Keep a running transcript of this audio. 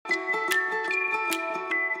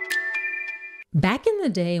Back in the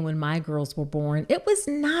day when my girls were born, it was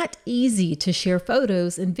not easy to share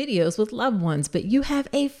photos and videos with loved ones, but you have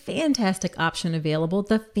a fantastic option available,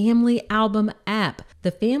 the Family Album app.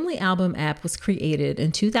 The Family Album app was created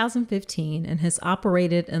in 2015 and has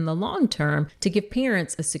operated in the long term to give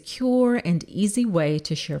parents a secure and easy way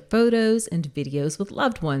to share photos and videos with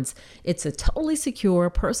loved ones. It's a totally secure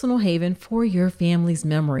personal haven for your family's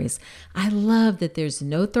memories. I love that there's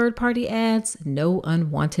no third-party ads, no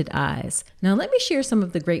unwanted eyes. Now, let me share some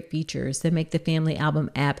of the great features that make the Family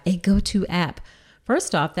Album app a go-to app.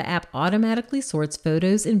 First off, the app automatically sorts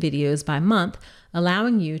photos and videos by month,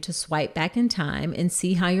 allowing you to swipe back in time and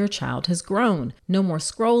see how your child has grown. No more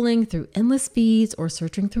scrolling through endless feeds or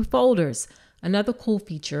searching through folders. Another cool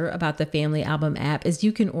feature about the Family Album app is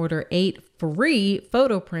you can order 8 free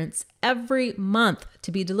photo prints every month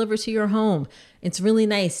to be delivered to your home. It's really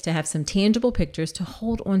nice to have some tangible pictures to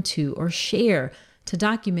hold on to or share to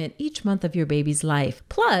document each month of your baby's life.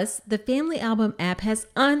 Plus, the Family Album app has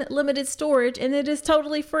unlimited storage and it is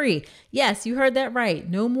totally free. Yes, you heard that right.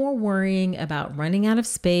 No more worrying about running out of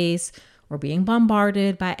space or being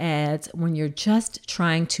bombarded by ads when you're just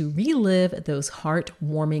trying to relive those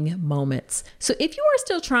heartwarming moments. So if you are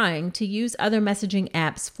still trying to use other messaging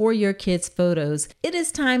apps for your kids' photos, it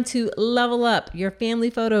is time to level up your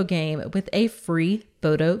family photo game with a free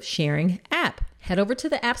photo sharing app. Head over to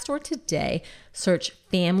the App Store today, search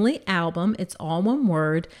Family Album, it's all one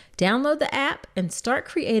word, download the app, and start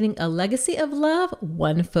creating a legacy of love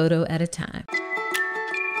one photo at a time.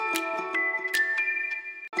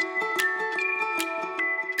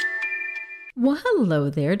 Well, hello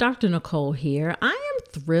there, Dr. Nicole here. I am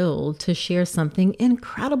thrilled to share something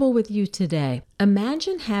incredible with you today.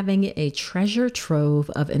 Imagine having a treasure trove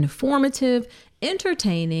of informative,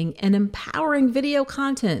 entertaining, and empowering video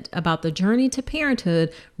content about the journey to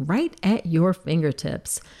parenthood right at your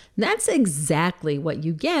fingertips. That's exactly what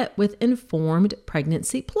you get with Informed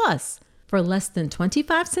Pregnancy Plus. For less than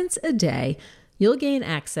 25 cents a day, you'll gain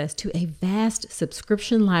access to a vast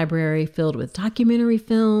subscription library filled with documentary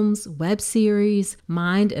films, web series,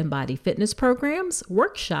 mind and body fitness programs,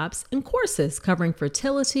 workshops, and courses covering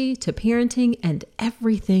fertility to parenting and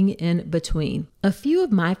everything in between. A few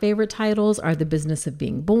of my favorite titles are The Business of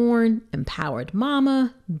Being Born, Empowered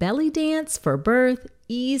Mama, Belly Dance for Birth,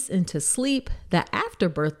 Ease into Sleep, The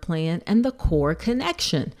Afterbirth Plan, and The Core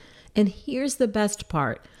Connection. And here's the best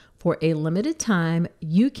part. For a limited time,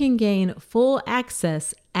 you can gain full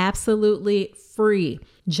access absolutely free.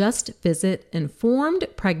 Just visit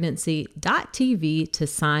informedpregnancy.tv to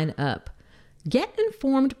sign up. Get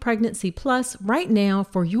Informed Pregnancy Plus right now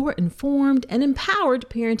for your informed and empowered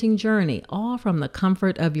parenting journey, all from the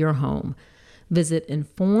comfort of your home. Visit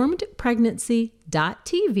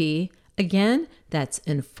informedpregnancy.tv. Again, that's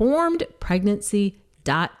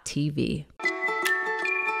informedpregnancy.tv.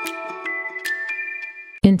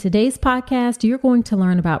 In today's podcast, you're going to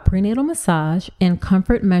learn about prenatal massage and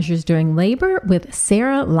comfort measures during labor with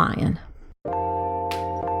Sara, Lyon.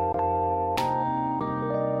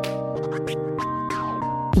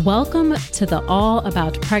 Welcome to the All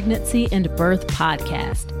About Pregnancy and Birth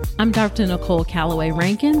podcast. I'm Dr. Nicole Calloway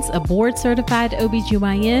Rankins, a board-certified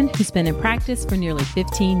OBGYN who's been in practice for nearly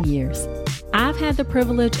 15 years. I've had the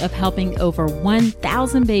privilege of helping over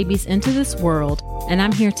 1,000 babies into this world, and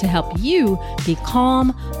I'm here to help you be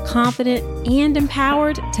calm, confident, and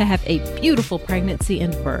empowered to have a beautiful pregnancy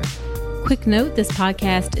and birth. Quick note, this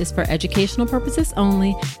podcast is for educational purposes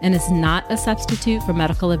only and is not a substitute for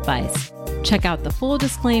medical advice. Check out the full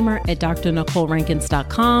disclaimer at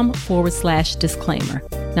drnicolerankins.com/disclaimer.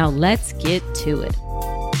 Now let's get to it.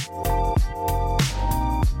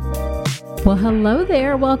 Well, hello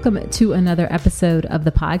there. Welcome to another episode of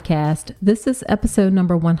the podcast. This is episode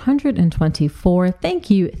number 124. Thank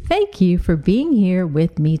you for being here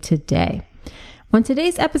with me today. On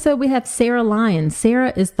today's episode, we have Sara Lyon.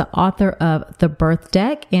 Sara is the author of The Birth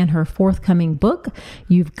Deck and her forthcoming book,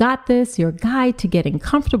 You've Got This, Your Guide to Getting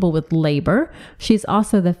Comfortable with Labor. She's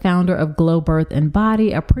also the founder of Glow Birth and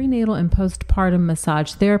Body, a prenatal and postpartum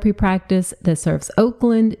massage therapy practice that serves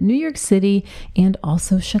Oakland, New York City, and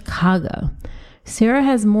also Chicago. Sara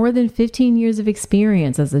has more than 15 years of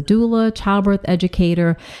experience as a doula, childbirth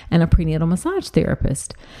educator, and a prenatal massage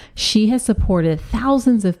therapist. She has supported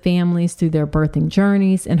thousands of families through their birthing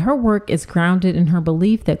journeys, and her work is grounded in her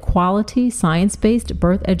belief that quality, science-based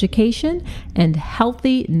birth education and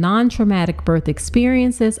healthy, non-traumatic birth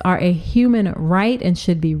experiences are a human right and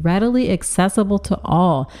should be readily accessible to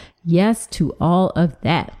all. Yes, to all of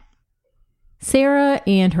that. Sara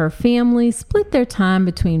and her family split their time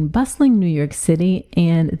between bustling New York City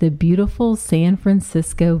and the beautiful San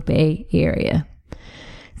Francisco Bay Area.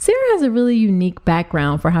 Sarah has a really unique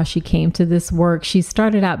background for how she came to this work. She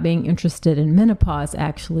started out being interested in menopause,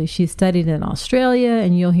 actually. She studied in Australia,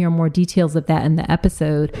 and you'll hear more details of that in the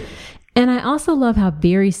episode. And I also love how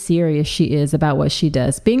very serious she is about what she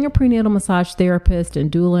does. Being a prenatal massage therapist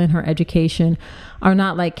and doula in her education are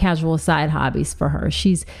not like casual side hobbies for her.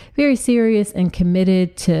 She's very serious and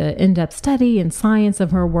committed to in-depth study and science of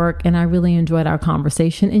her work, and I really enjoyed our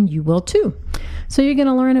conversation, and you will too. So you're going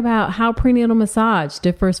to learn about how prenatal massage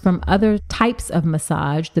differs from other types of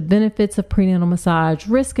massage, the benefits of prenatal massage,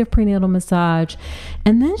 risk of prenatal massage,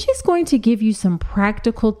 and then she's going to give you some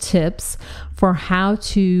practical tips for how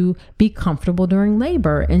to be comfortable during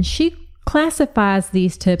labor. And she classifies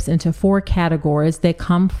these tips into 4 categories. They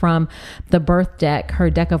come from the birth deck,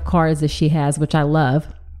 her deck of cards that she has, which I love.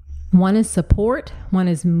 One is support, one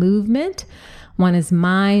is movement, one is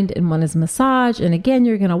mind, and one is massage. And again,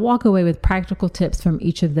 you're going to walk away with practical tips from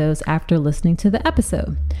each of those after listening to the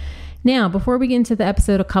episode. Now, before we get into the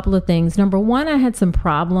episode, a couple of things. Number one, I had some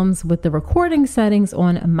problems with the recording settings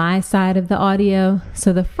on my side of the audio.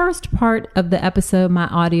 So the first part of the episode, my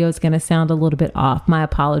audio is going to sound a little bit off. My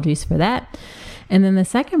apologies for that. And then the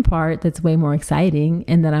second part that's way more exciting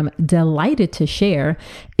and that I'm delighted to share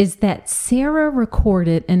is that Sara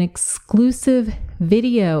recorded an exclusive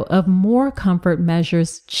video of more comfort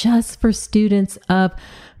measures just for students of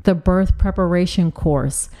the birth preparation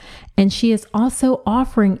course. And she is also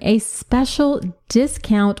offering a special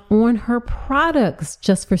discount on her products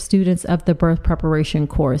just for students of the birth preparation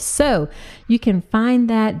course. So you can find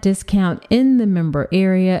that discount in the member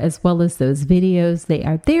area as well as those videos. They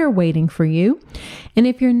are there waiting for you. And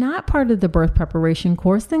if you're not part of the birth preparation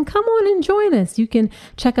course, then come on and join us. You can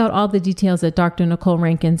check out all the details at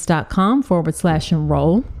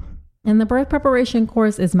drnicolerankins.com/enroll. And the birth preparation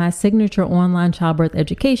course is my signature online childbirth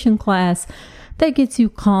education class that gets you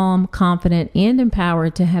calm, confident, and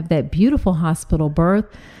empowered to have that beautiful hospital birth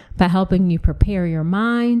by helping you prepare your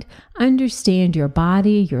mind, understand your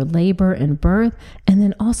body, your labor and birth, and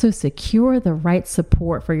then also secure the right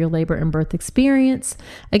support for your labor and birth experience.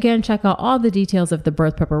 Again, check out all the details of the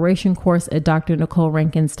birth preparation course at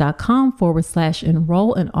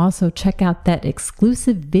drnicolerankins.com/enroll, and also check out that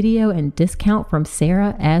exclusive video and discount from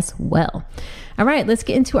Sara as well. All right, let's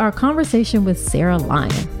get into our conversation with Sara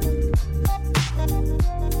Lyon.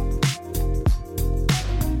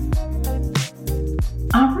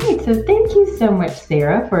 All right. So thank you so much,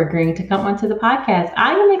 Sara, for agreeing to come onto the podcast.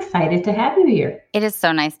 I am excited to have you here. It is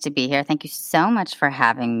so nice to be here. Thank you so much for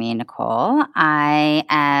having me, Nicole. I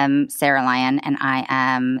am Sara Lyon, and I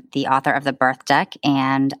am the author of The Birth Deck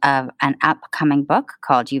and of an upcoming book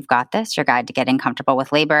called You've Got This, Your Guide to Getting Comfortable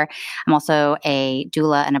with Labor. I'm also a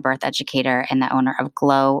doula and a birth educator and the owner of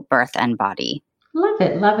Glow Birth and Body. Love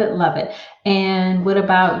it, love it, love it. And what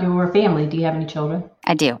about your family? Do you have any children?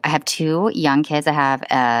 I do. I have 2 young kids. I have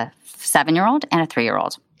a 7-year-old and a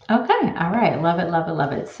 3-year-old. Okay. All right. Love it, love it,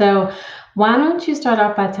 love it. So why don't you start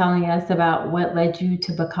off by telling us about what led you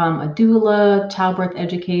to become a doula, childbirth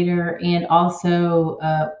educator, and also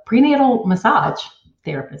a prenatal massage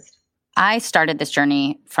therapist? I started this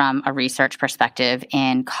journey from a research perspective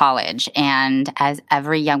in college. And as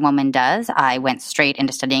every young woman does, I went straight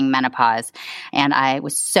into studying menopause. And I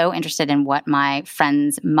was so interested in what my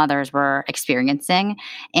friends' mothers were experiencing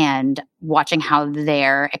and watching how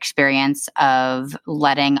their experience of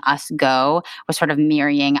letting us go was sort of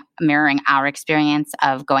mirroring our experience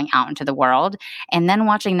of going out into the world, and then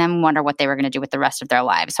watching them wonder what they were going to do with the rest of their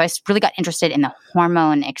lives. So I really got interested in the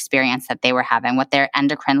hormone experience that they were having, what their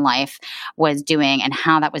endocrine life was doing, and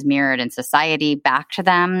how that was mirrored in society back to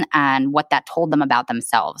them, and what that told them about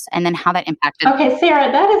themselves, and then how that impacted. Okay,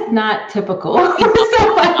 Sara, that is not typical for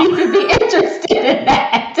somebody to be interested in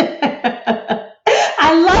that.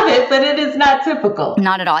 I love it, but it is not typical.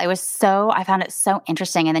 Not at all. I found it so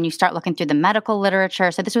interesting. And then you start looking through the medical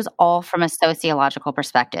literature. So this was all from a sociological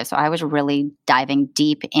perspective. So I was really diving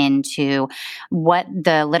deep into what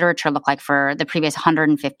the literature looked like for the previous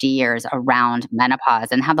 150 years around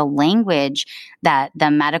menopause, and how the language that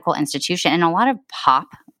the medical institution and a lot of pop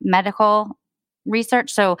medical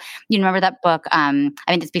research. So you remember that book, I mean,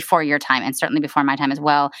 it's before your time and certainly before my time as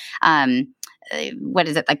well. What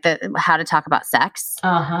is it, like the How to Talk About Sex,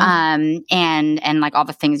 and like all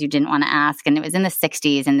the things you didn't want to ask. And it was in the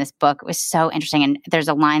 60s, and this book was so interesting. And there's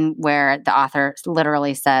a line where the author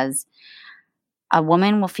literally says, a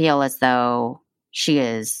woman will feel as though she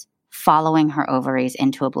is following her ovaries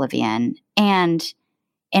into oblivion. And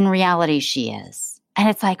in reality, she is. And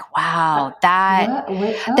it's like, wow,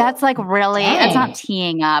 that's like really, that's not Dang.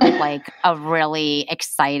 teeing up like a really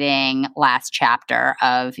exciting last chapter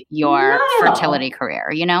of your Not at fertility all. career,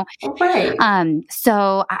 you know? Right.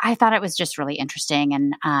 So I thought it was just really interesting.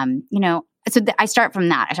 And, so I start from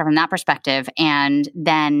that. I start from that perspective. And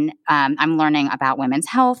then I'm learning about women's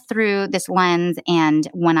health through this lens. And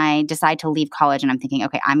when I decide to leave college and I'm thinking,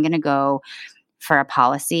 okay, I'm going to go for a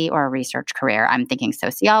policy or a research career. I'm thinking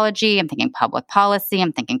sociology, I'm thinking public policy,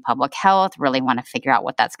 I'm thinking public health, really want to figure out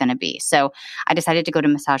what that's going to be. So I decided to go to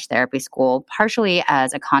massage therapy school, partially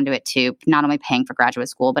as a conduit to not only paying for graduate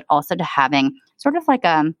school, but also to having sort of like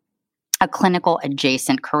a clinical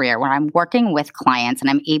adjacent career where I'm working with clients and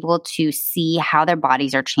I'm able to see how their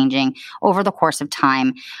bodies are changing over the course of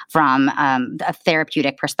time from a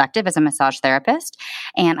therapeutic perspective as a massage therapist.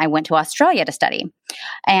 And I went to Australia to study.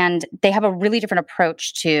 And they have a really different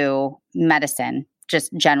approach to medicine,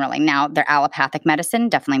 just generally. Now, their allopathic medicine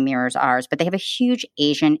definitely mirrors ours, but they have a huge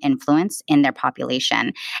Asian influence in their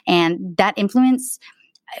population. And that influence,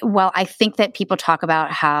 well, I think that people talk about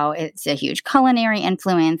how it's a huge culinary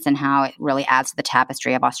influence and how it really adds to the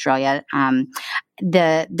tapestry of Australia.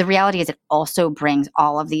 The reality is it also brings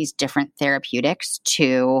all of these different therapeutics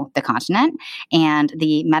to the continent, and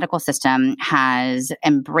the medical system has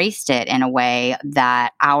embraced it in a way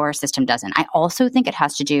that our system doesn't. I also think it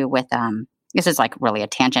has to do with this is like really a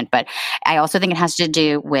tangent, but I also think it has to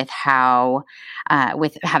do with how,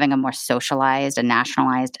 with having a more socialized and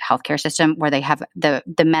nationalized healthcare system where they have the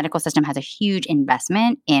medical system has a huge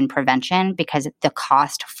investment in prevention because the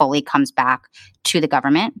cost fully comes back to the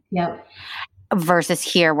government. Yep. Versus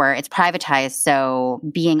here where it's privatized. So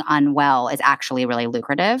being unwell is actually really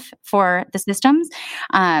lucrative for the systems.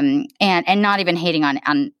 And not even hating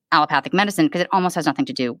on allopathic medicine because it almost has nothing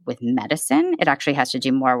to do with medicine. It actually has to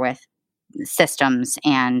do more with systems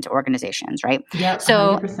and organizations, right? Yep.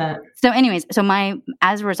 100%. So anyways,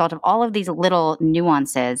 as a result of all of these little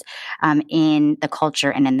nuances in the culture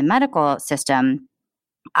and in the medical system,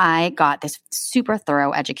 I got this super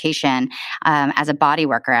thorough education as a body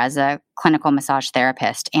worker, as a clinical massage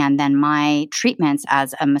therapist. And then my treatments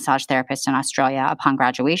as a massage therapist in Australia upon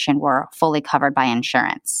graduation were fully covered by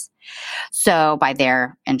insurance. So by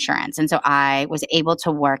their insurance. And so I was able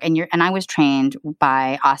to work and I was trained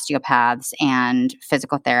by osteopaths and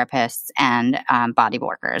physical therapists and body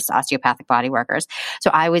workers, osteopathic body workers.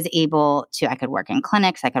 So I was able to, I could work in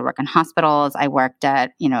clinics, I could work in hospitals. I worked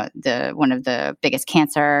at, one of the biggest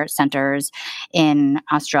cancer centers in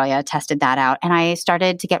Australia, tested that out. And I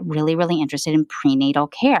started to get really, really interested in prenatal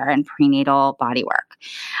care and prenatal body work.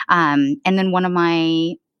 And then one of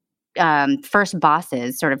my first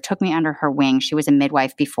bosses sort of took me under her wing. She was a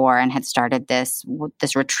midwife before and had started this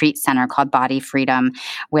retreat center called Body Freedom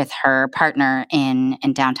with her partner in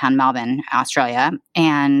downtown Melbourne, Australia.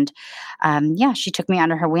 And she took me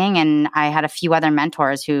under her wing, and I had a few other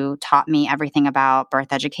mentors who taught me everything about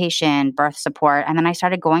birth education, birth support. And then I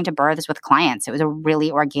started going to births with clients. It was a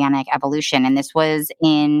really organic evolution. And this was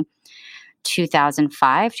in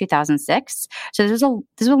 2005, 2006. So this was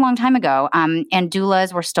a long time ago. And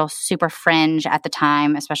doulas were still super fringe at the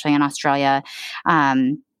time, especially in Australia.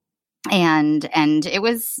 And it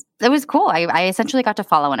was cool. I essentially got to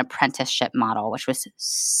follow an apprenticeship model, which was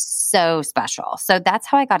so special. So that's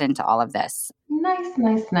how I got into all of this.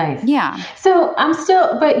 Nice. Yeah. So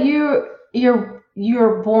but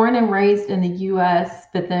you're born and raised in the US,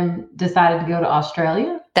 but then decided to go to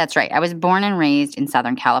Australia? That's right. I was born and raised in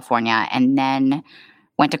Southern California and then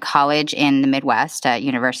went to college in the Midwest at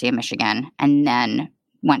University of Michigan and then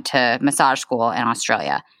went to massage school in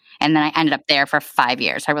Australia. And then I ended up there for 5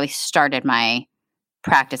 years. I really started my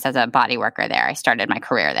practice as a body worker there. I started my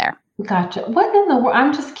career there. Gotcha. What in the world?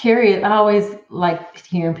 I'm just curious. I always like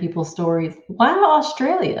hearing people's stories. Why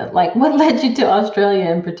Australia? Like, what led you to Australia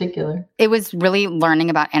in particular? It was really learning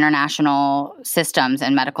about international systems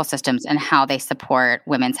and medical systems and how they support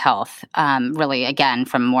women's health, really, again,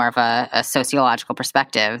 from more of a sociological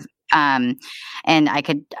perspective. And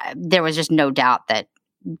there was just no doubt that,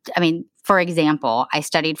 for example, I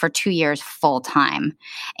studied for 2 years full time,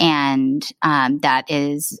 and that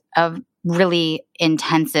is a really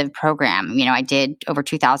intensive program. I did over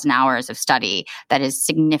 2,000 hours of study. That is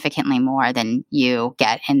significantly more than you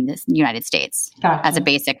get in the United States as a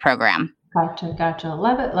basic program. Gotcha.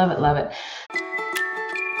 Love it.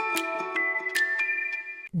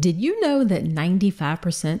 Did you know that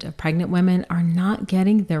 95% of pregnant women are not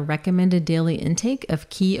getting their recommended daily intake of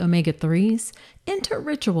key omega-3s? Enter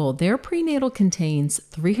Ritual. Their prenatal contains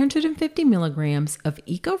 350 milligrams of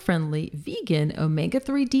eco-friendly vegan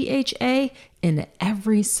omega-3 DHA in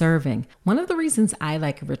every serving. One of the reasons I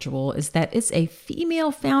like Ritual is that it's a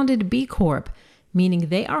female-founded B Corp, meaning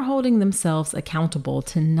they are holding themselves accountable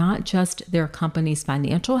to not just their company's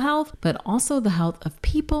financial health, but also the health of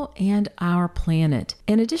people and our planet.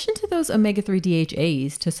 In addition to those omega-3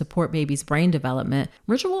 DHAs to support baby's brain development,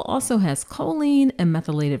 Ritual also has choline and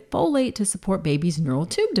methylated folate to support baby's neural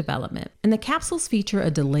tube development. And the capsules feature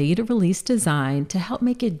a delayed release design to help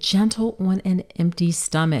make it gentle on an empty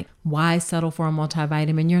stomach. Why settle for a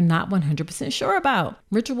multivitamin you're not 100% sure about?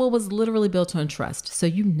 Ritual was literally built on trust, so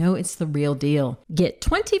you know it's the real deal. Get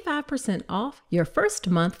 25% off your first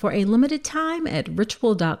month for a limited time at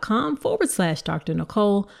ritual.com/Dr.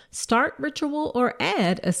 Nicole. Start Ritual or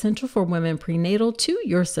add Essential for Women Prenatal to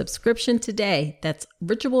your subscription today. That's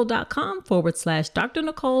ritual.com/Dr.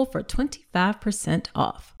 Nicole for 25%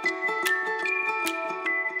 off.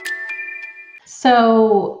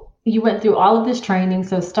 So you went through all of this training,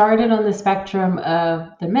 so started on the spectrum of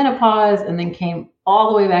the menopause and then came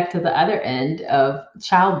all the way back to the other end of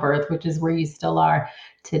childbirth, which is where you still are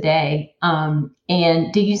today.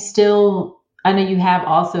 And do you still, I know you have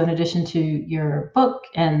also, in addition to your book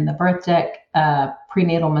and the Birth Deck,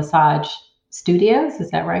 prenatal massage studios,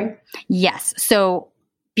 is that right? Yes. So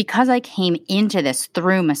because I came into this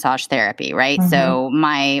through massage therapy, right? Mm-hmm. So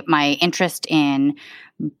my interest in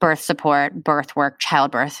birth support, birth work,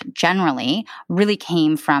 childbirth generally really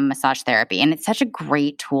came from massage therapy. And it's such a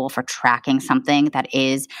great tool for tracking something that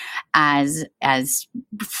is as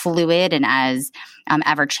fluid and as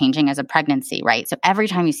ever changing as a pregnancy, right? So every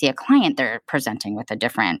time you see a client, they're presenting with a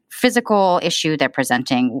different physical issue. They're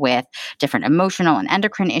presenting with different emotional and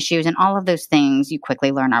endocrine issues. And all of those things you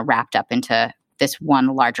quickly learn are wrapped up into this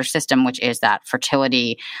one larger system, which is that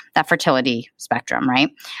fertility spectrum, right?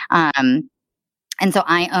 And so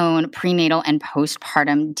I own prenatal and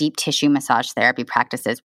postpartum deep tissue massage therapy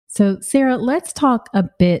practices. So Sara, let's talk a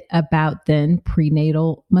bit about then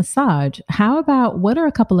prenatal massage. How about, what are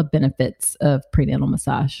a couple of benefits of prenatal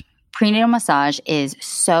massage? Prenatal massage is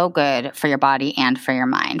so good for your body and for your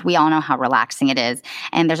mind. We all know how relaxing it is.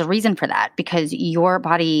 And there's a reason for that, because your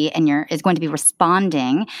body is going to be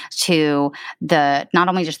responding to not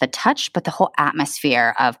only just the touch, but the whole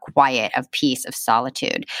atmosphere of quiet, of peace, of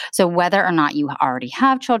solitude. So whether or not you already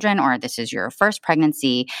have children or this is your first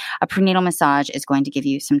pregnancy, a prenatal massage is going to give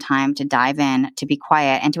you some time to dive in, to be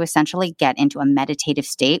quiet, and to essentially get into a meditative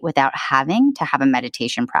state without having to have a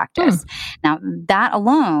meditation practice. Now, that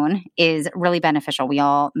alone is really beneficial. We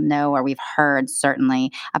all know, or we've heard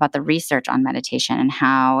certainly, about the research on meditation and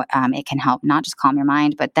how it can help not just calm your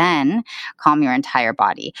mind, but then calm your entire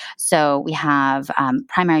body. So we have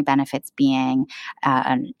primary benefits being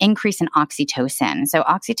an increase in oxytocin. So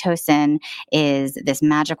oxytocin is this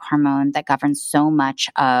magic hormone that governs so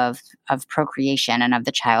much of procreation and of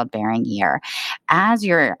the childbearing year. As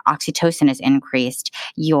your oxytocin is increased,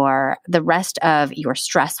 the rest of your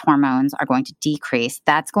stress hormones are going to decrease.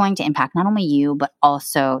 That's going to impact not only you, but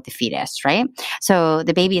also the fetus, right? So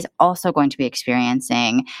the baby is also going to be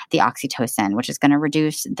experiencing the oxytocin, which is going to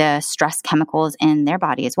reduce the stress chemicals in their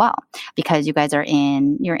body as well, because you're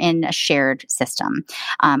in a shared system,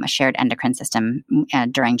 a shared endocrine system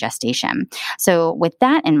during gestation. So with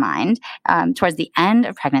that in mind, towards the end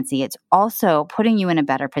of pregnancy, it's also putting you in a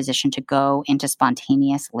better position to go into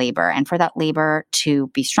spontaneous labor, and for that labor to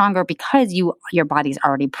be stronger because your body's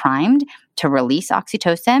already primed to release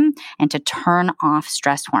oxytocin and to turn off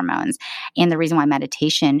stress hormones. And the reason why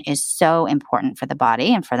meditation is so important for the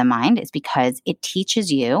body and for the mind is because it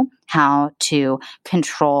teaches you how to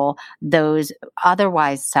control those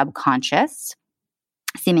otherwise subconscious,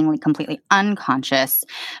 seemingly completely unconscious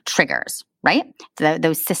triggers, right?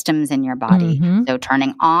 Those systems in your body. Mm-hmm. So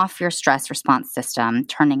turning off your stress response system,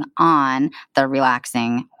 turning on the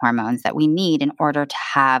relaxing hormones that we need in order to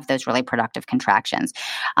have those really productive contractions.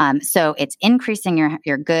 So it's increasing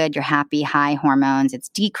your good, your happy, high hormones. It's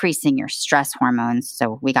decreasing your stress hormones.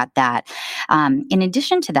 So we got that. In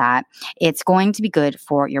addition to that, it's going to be good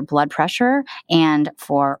for your blood pressure and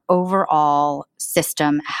for overall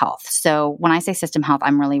system health. So when I say system health,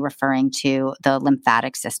 I'm really referring to the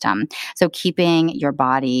lymphatic system. So keeping your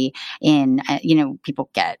body in, people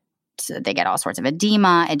get they get all sorts of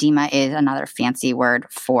edema. Edema is another fancy word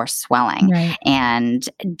for swelling. Right. And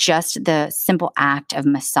just the simple act of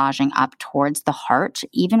massaging up towards the heart,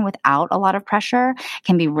 even without a lot of pressure,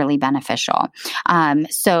 can be really beneficial.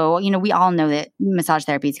 So, we all know that massage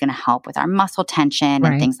therapy is going to help with our muscle tension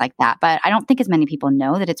and things like that. But I don't think as many people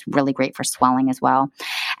know that it's really great for swelling as well.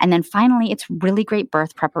 And then finally, it's really great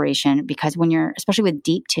birth preparation because when you're, especially with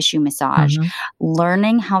deep tissue massage,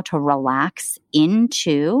 learning how to relax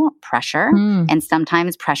into pressure and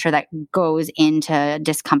sometimes pressure that goes into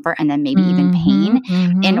discomfort and then maybe even pain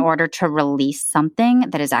in order to release something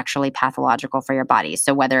that is actually pathological for your body.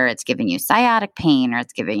 So whether it's giving you sciatic pain or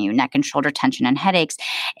it's giving you neck and shoulder tension and headaches,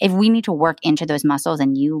 if we need to work into those muscles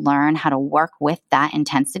and you learn how to work with that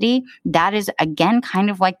intensity, that is again kind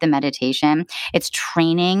of like the meditation. It's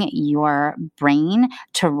training your brain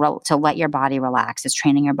to let your body relax. It's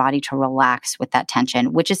training your body to relax with that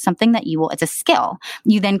tension, which is something that it's a skill.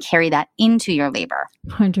 You then carry that into your labor.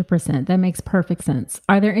 100%. That makes perfect sense.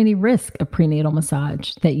 Are there any risks of prenatal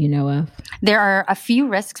massage that you know of? There are a few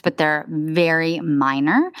risks, but they're very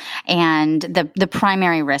minor. And the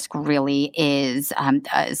primary risk really is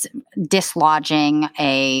dislodging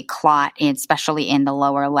a clot, especially in the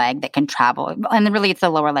lower leg that can travel. And really it's the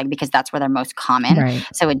lower leg because that's where they're most common. Right.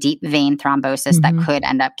 So a deep vein thrombosis that could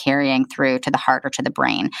end up carrying through to the heart or to the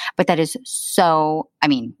brain. But that is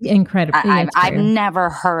incredible. I've never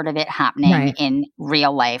heard of it happening in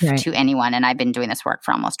real life to anyone. And I've been doing this work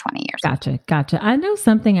for almost 20 years. Gotcha. I know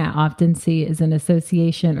something I often see is an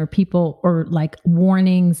association or people or like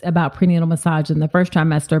warnings about prenatal massage in the first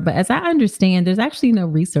trimester. But as I understand, there's actually no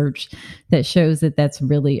research that shows that that's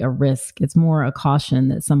really a risk. It's more a caution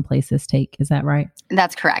that some places take. Is that right?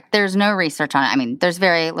 That's correct. There's no research on it. There's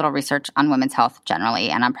very little research on women's health generally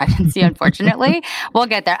and on pregnancy, unfortunately. We'll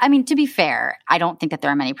get there. To be fair, I don't think that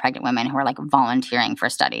there are many pregnant women who are like volunteering for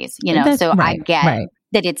studies, so I get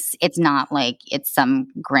that it's not like it's some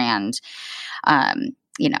grand,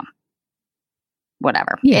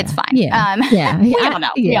 whatever. Yeah, it's fine. We all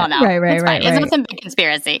know. We all know. Right. It's not some big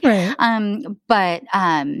conspiracy. Right.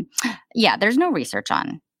 There's no research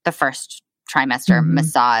on the first trimester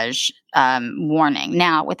massage warning.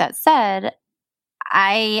 Now, with that said,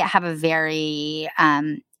 I have a very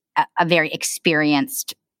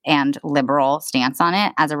experienced and liberal stance on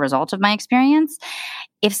it as a result of my experience.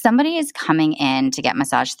 If somebody is coming in to get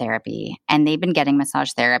massage therapy and they've been getting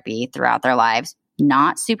massage therapy throughout their lives,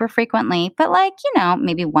 not super frequently, but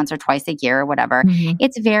maybe once or twice a year or whatever,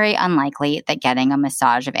 it's very unlikely that getting a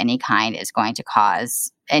massage of any kind is going to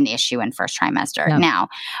cause an issue in first trimester. Yep. Now,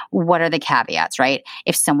 what are the caveats, right?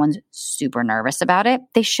 If someone's super nervous about it,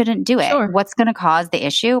 they shouldn't do it. Sure. What's going to cause the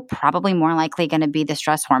issue? Probably more likely going to be the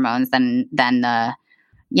stress hormones than the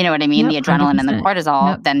the adrenaline 100%. And the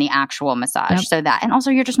cortisol than the actual massage. So and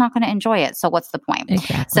also you're just not going to enjoy it. So what's the point?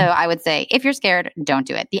 Exactly. So I would say if you're scared, don't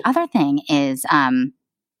do it. The other thing is, I'm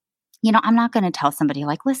not going to tell somebody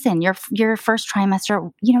like, listen, your first trimester,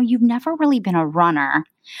 you've never really been a runner,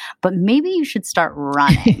 but maybe you should start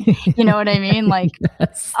running. You know what I mean? Like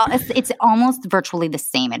yes. It's almost virtually the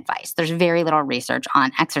same advice. There's very little research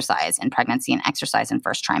on exercise in pregnancy and exercise in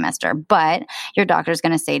first trimester, but your doctor is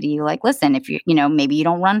going to say to you like, listen, if maybe you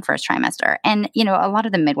don't run first trimester. And, a lot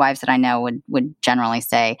of the midwives that I know would generally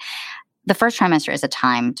say, the first trimester is a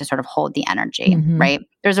time to sort of hold the energy, right?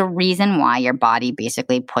 There's a reason why your body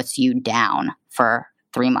basically puts you down for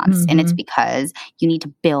 3 months. And it's because you need to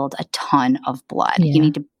build a ton of blood. Yeah. You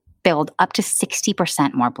need to build up to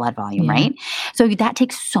 60% more blood volume, right? So that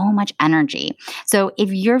takes so much energy. So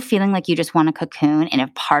if you're feeling like you just want a cocoon and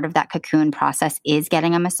if part of that cocoon process is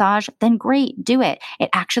getting a massage, then great, do it.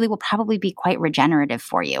 It actually will probably be quite regenerative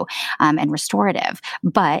for you and restorative.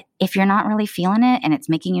 But if you're not really feeling it and it's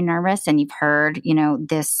making you nervous and you've heard,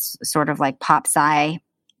 this sort of like pop sci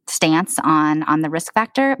stance on the risk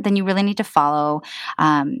factor, then you really need to follow.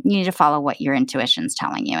 You need to follow what your intuition's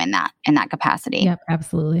telling you in that capacity. Yep,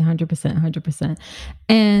 absolutely, 100%.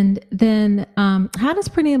 And then, how does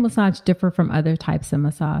prenatal massage differ from other types of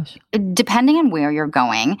massage? Depending on where you're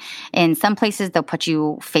going, in some places they'll put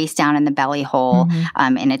you face down in the belly hole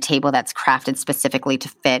in a table that's crafted specifically to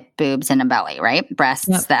fit boobs and a belly, right?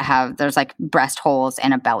 Breasts there's like breast holes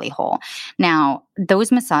and a belly hole. Now,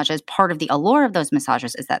 those massages, part of the allure of those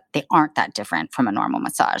massages is that they aren't that different from a normal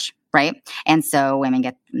massage, right? And so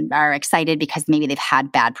women are excited because maybe they've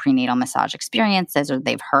had bad prenatal massage experiences or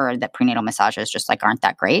they've heard that prenatal massages just like aren't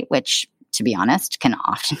that great, which to be honest, can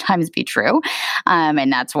oftentimes be true.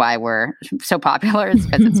 And that's why we're so popular is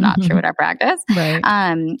because it's not true at our practice. Right.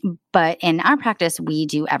 But in our practice, we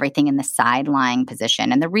do everything in the side lying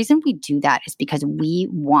position. And the reason we do that is because we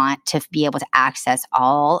want to be able to access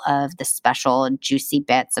all of the special juicy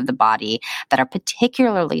bits of the body that are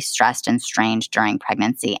particularly stressed and strained during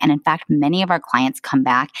pregnancy. And in fact, many of our clients come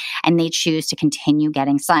back and they choose to continue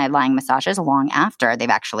getting side lying massages long after they've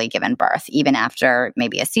actually given birth, even after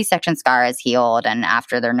maybe a C-section scar is healed and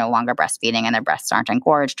after they're no longer breastfeeding and their breasts aren't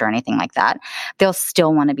engorged or anything like that. They'll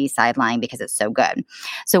still want to be side lying because it's so good.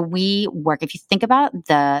 So we work, if you think about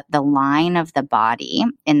the line of the body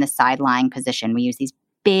in the side lying position, we use these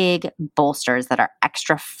big bolsters that are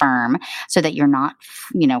extra firm so that you're not,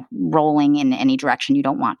 rolling in any direction you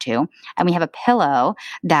don't want to. And we have a pillow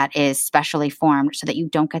that is specially formed so that you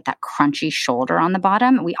don't get that crunchy shoulder on the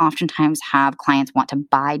bottom. We oftentimes have clients want to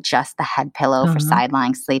buy just the head pillow for side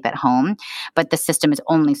lying sleep at home, but the system is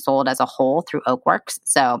only sold as a whole through Oakworks.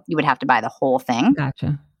 So you would have to buy the whole thing.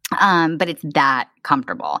 Gotcha. But it's that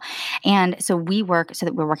comfortable. And so we work so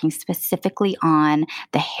that we're working specifically on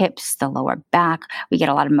the hips, the lower back. We get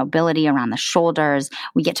a lot of mobility around the shoulders.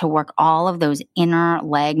 We get to work all of those inner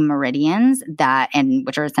leg meridians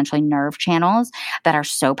which are essentially nerve channels that are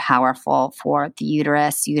so powerful for the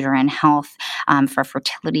uterus, uterine health, for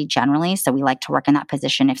fertility generally. So we like to work in that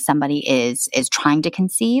position if somebody is trying to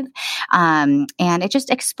conceive. And it just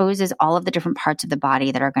exposes all of the different parts of the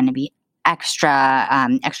body that are going to be extra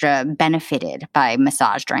benefited by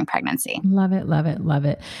massage during pregnancy. Love it, love it, love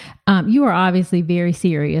it. You are obviously very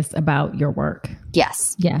serious about your work.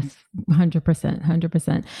 Yes. Yes, 100%,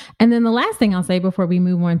 100%. And then the last thing I'll say before we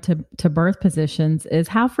move on to birth positions is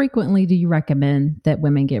how frequently do you recommend that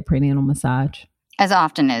women get prenatal massage? As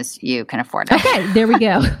often as you can afford it. Okay, there we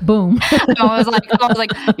go. Boom. I was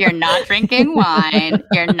like, you're not drinking wine.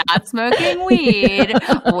 You're not smoking weed.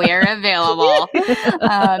 We're available.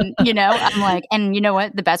 I'm like, and you know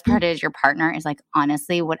what? The best part is your partner is like,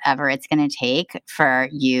 honestly, whatever it's going to take for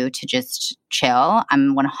you to just chill,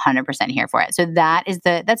 I'm 100% here for it. So that's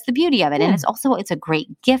the beauty of it. And it's a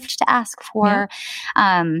great gift to ask for.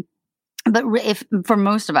 Yeah. But if for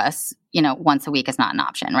most of us, once a week is not an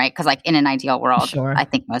option, right? Because like in an ideal world, sure, I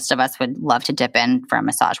think most of us would love to dip in for a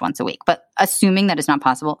massage once a week. But assuming that is not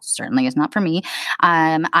possible, certainly is not for me.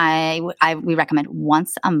 We recommend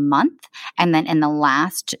once a month, and then in the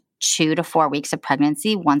last 2 to 4 weeks of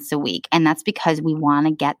pregnancy, once a week. And that's because we want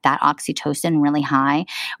to get that oxytocin really high.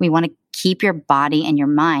 We want to keep your body and your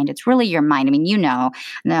mind. It's really your mind. I mean,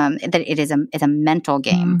 that it's a mental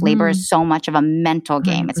game. Mm-hmm. Labor is so much of a mental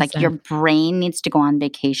game. 100%. It's like your brain needs to go on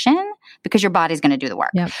vacation because your body's going to do the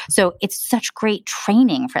work. Yep. So it's such great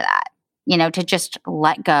training for that. To just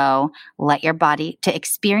let go, let your body, to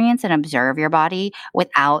experience and observe your body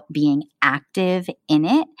without being active in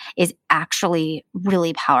it is actually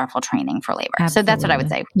really powerful training for labor. Absolutely. So that's what I would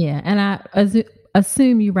say. Yeah. And I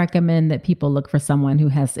assume you recommend that people look for someone who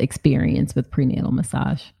has experience with prenatal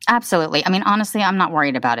massage. Absolutely. I mean, honestly, I'm not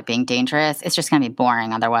worried about it being dangerous. It's just going to be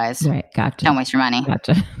boring otherwise. Right. Gotcha. Don't waste your money.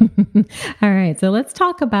 Gotcha. All right. So let's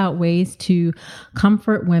talk about ways to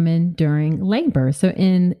comfort women during labor. So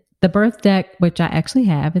in the birth deck, which I actually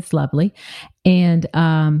have, it's lovely. And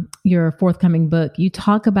your forthcoming book, you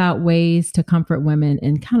talk about ways to comfort women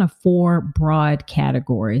in kind of 4 broad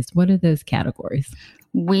categories. What are those categories?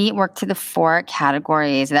 We work through the 4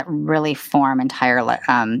 categories that really form entire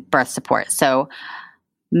birth support. So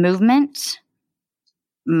movement,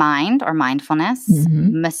 mind or mindfulness,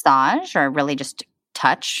 massage or really just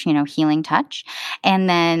touch, healing touch. And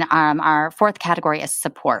then our 4th category is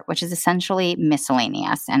support, which is essentially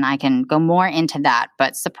miscellaneous. And I can go more into that,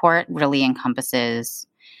 but support really encompasses,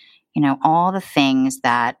 all the things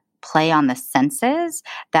that play on the senses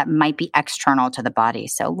that might be external to the body.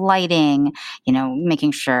 So lighting,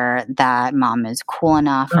 making sure that mom is cool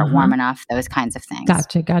enough or warm enough, those kinds of things.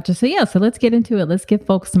 Gotcha. So let's get into it. Let's give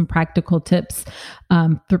folks some practical tips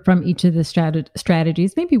from each of the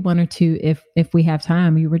strategies, maybe 1 or 2 if we have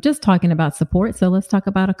time. You were just talking about support. So let's talk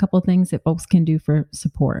about a couple of things that folks can do for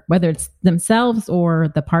support, whether it's themselves or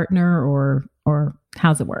the partner or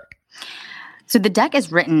how's it work? So the deck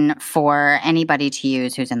is written for anybody to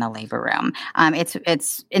use who's in the labor room.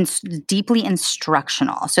 It's deeply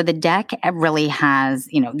instructional. So the deck really has,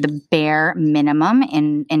 the bare minimum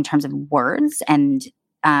in terms of words and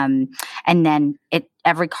then it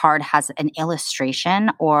every card has an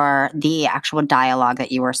illustration or the actual dialogue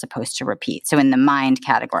that you were supposed to repeat. So in the mind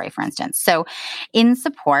category, for instance. So in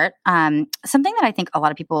support, something that I think a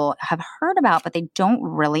lot of people have heard about, but they don't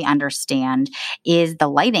really understand is the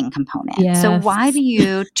lighting component. Yes. So why do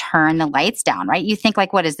you turn the lights down, right? You think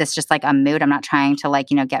like, what is this? Just like a mood? I'm not trying to like,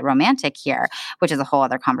 get romantic here, which is a whole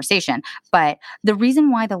other conversation. But the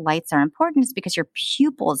reason why the lights are important is because your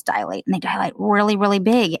pupils dilate, and they dilate really, really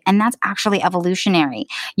big. And that's actually evolutionary.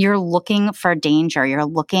 You're looking for danger. You're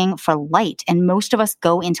looking for light. And most of us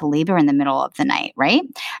go into labor in the middle of the night, right?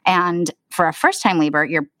 And for a first-time labor,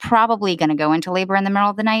 you're probably going to go into labor in the middle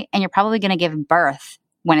of the night, and you're probably going to give birth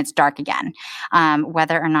when it's dark again.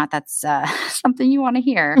 Whether or not that's something you want to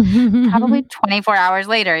hear, probably 24 hours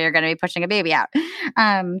later, you're going to be pushing a baby out.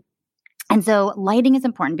 And so lighting is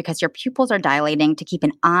important because your pupils are dilating to keep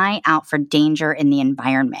an eye out for danger in the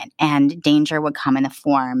environment. And danger would come in the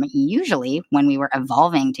form, usually when we were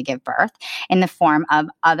evolving to give birth, in the form of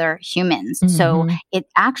other humans. Mm-hmm. So it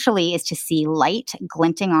actually is to see light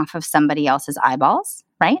glinting off of somebody else's eyeballs,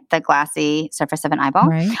 right? The glassy surface of an eyeball,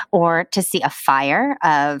 right. Or to see a fire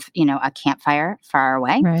of, a campfire far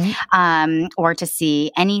away, right. Or to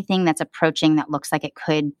see anything that's approaching that looks like it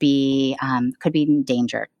could be in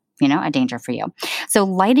danger. A danger for you. So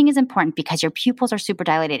lighting is important because your pupils are super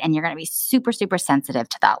dilated and you're going to be super, super sensitive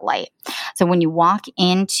to that light. So when you walk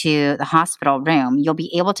into the hospital room, you'll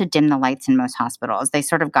be able to dim the lights in most hospitals. They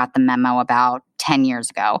sort of got the memo about 10 years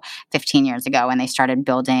ago, 15 years ago, and they started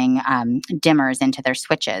building dimmers into their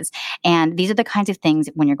switches. And these are the kinds of things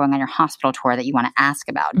when you're going on your hospital tour that you want to ask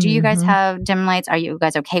about. Do you guys have dim lights? Are you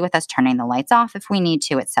guys okay with us turning the lights off if we need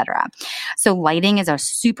to, et cetera? So lighting is a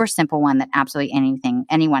super simple one that absolutely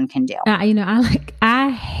anyone can do. I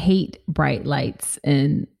hate bright lights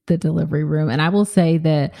in the delivery room. And I will say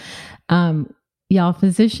that, y'all,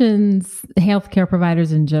 physicians, healthcare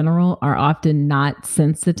providers in general are often not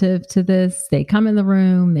sensitive to this. They come in the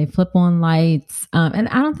room, they flip on lights, and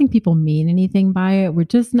I don't think people mean anything by it. We're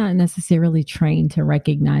just not necessarily trained to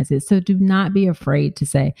recognize it. So do not be afraid to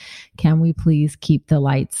say, can we please keep the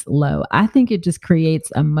lights low? I think it just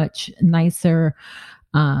creates a much nicer,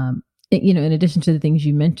 in addition to the things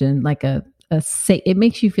you mentioned, like it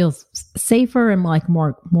makes you feel safer and like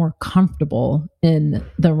more comfortable in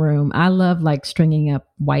the room. I love like stringing up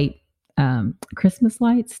white Christmas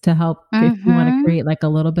lights to help if you want to create like a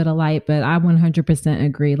little bit of light. But I 100%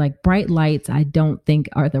 agree. Like bright lights, I don't think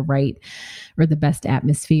are the right or the best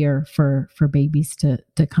atmosphere for babies to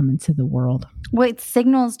come into the world. Well, it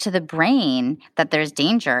signals to the brain that there's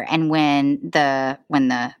danger, and when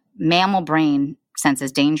the mammal brain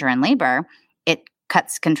senses danger in labor, it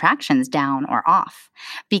cuts contractions down or off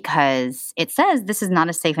because it says this is not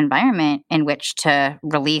a safe environment in which to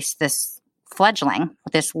release this fledgling,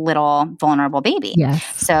 this little vulnerable baby. Yes.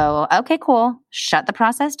 So, okay, cool. Shut the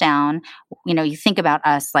process down. You think about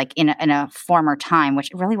us like in a former time,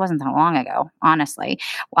 which really wasn't that long ago, honestly.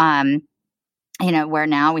 Where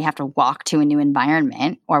now we have to walk to a new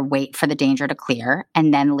environment or wait for the danger to clear,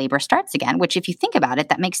 and then labor starts again, which if you think about it,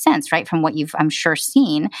 that makes sense, right? From what you've, I'm sure,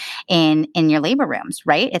 seen in your labor rooms,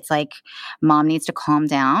 right? It's like mom needs to calm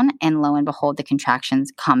down, and lo and behold, the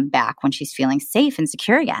contractions come back when she's feeling safe and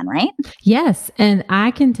secure again, right? Yes. And I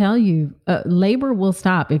can tell you, labor will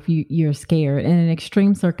stop if you're scared. And in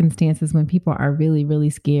extreme circumstances, when people are really, really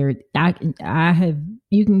scared,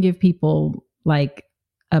 you can give people like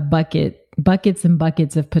buckets and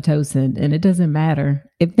buckets of Pitocin, and it doesn't matter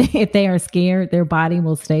if they are scared, their body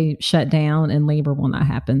will stay shut down and labor will not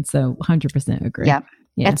happen. So 100% agree. Yep.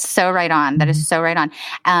 Yeah. It's so right on. That is so right on.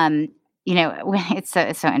 It's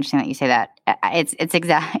so interesting that you say that. It's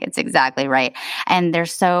exactly right. And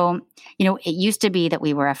there's so, it used to be that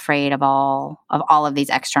we were afraid of all of these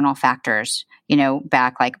external factors,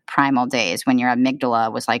 back like primal days when your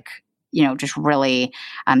amygdala was like, just really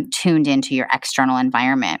tuned into your external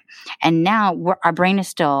environment. And now our brain is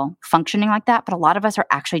still functioning like that, but a lot of us are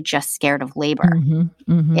actually just scared of labor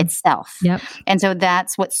itself. Yep. And so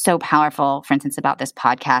that's what's so powerful, for instance, about this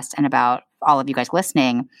podcast and about all of you guys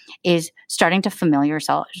listening, is starting to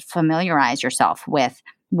familiarize yourself with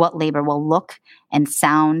what labor will look and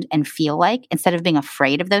sound and feel like, instead of being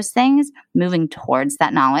afraid of those things, moving towards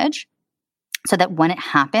that knowledge, so that when it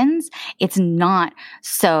happens, it's not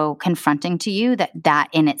so confronting to you that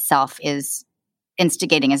in itself is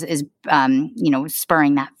instigating, is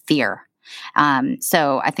spurring that fear.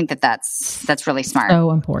 So I think that's really smart.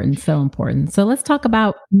 So important. So let's talk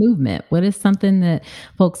about movement. What is something that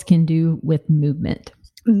folks can do with movement?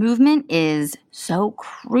 Movement is so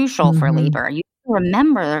crucial for labor. You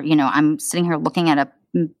remember, I'm sitting here looking at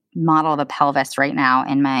a model of a pelvis right now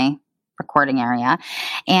in my recording area.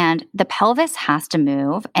 And the pelvis has to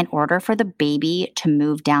move in order for the baby to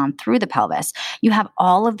move down through the pelvis. You have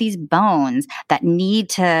all of these bones that need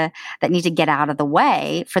to get out of the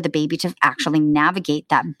way for the baby to actually navigate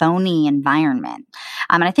that bony environment.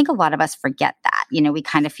 And I think a lot of us forget that. We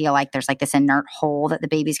kind of feel like there's like this inert hole that the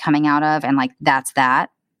baby's coming out of, and like that's that.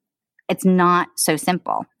 It's not so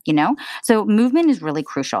simple, So movement is really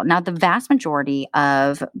crucial. Now, the vast majority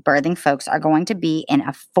of birthing folks are going to be in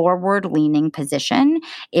a forward-leaning position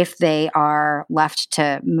if they are left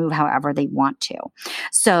to move however they want to.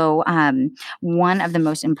 So one of the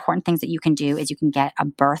most important things that you can do is you can get a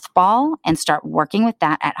birth ball and start working with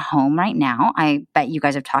that at home right now. I bet you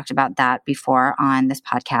guys have talked about that before on this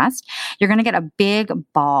podcast. You're going to get a big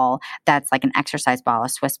ball that's like an exercise ball, a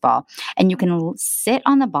Swiss ball, and you can sit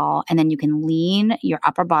on the ball and then you can lean your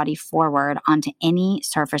upper body forward onto any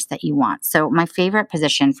surface that you want. So my favorite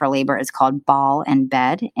position for labor is called ball and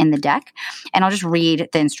bed in the deck. And I'll just read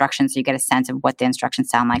the instructions so you get a sense of what the instructions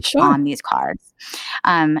sound like on these cards.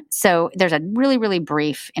 So there's a really, really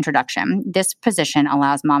brief introduction. This position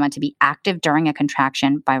allows mama to be active during a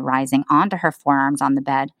contraction by rising onto her forearms on the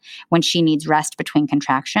bed. When she needs rest between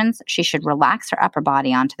contractions, she should relax her upper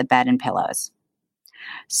body onto the bed and pillows.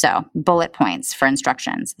 So, bullet points for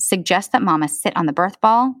instructions. Suggest that mama sit on the birth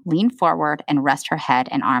ball, lean forward, and rest her head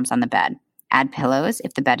and arms on the bed. Add pillows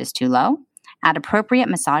if the bed is too low. Add appropriate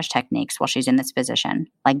massage techniques while she's in this position,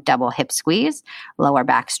 like double hip squeeze, lower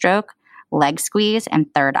back stroke, leg squeeze,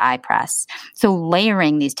 and third eye press. So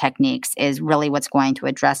layering these techniques is really what's going to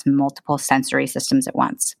address multiple sensory systems at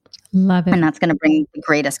once. Love it. And that's going to bring the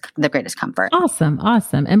greatest comfort. Awesome.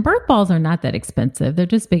 And birth balls are not that expensive. They're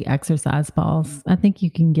just big exercise balls. I think you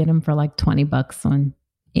can get them for like $20 on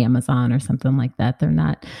Amazon or something like that. They're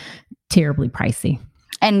not terribly pricey.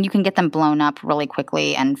 And you can get them blown up really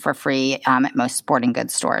quickly and for free at most sporting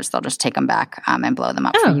goods stores. They'll just take them back and blow them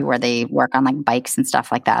up for you, where they work on like bikes and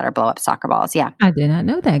stuff like that, or blow up soccer balls. Yeah. I did not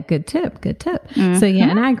know that. Good tip. Mm-hmm. So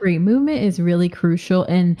yeah, and I agree. Movement is really crucial.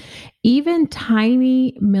 And even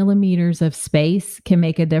tiny millimeters of space can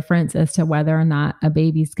make a difference as to whether or not a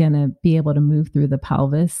baby's going to be able to move through the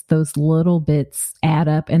pelvis. Those little bits add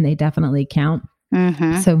up and they definitely count.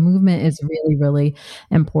 Mm-hmm. So movement is really, really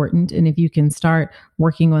important. And if you can start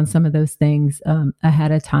working on some of those things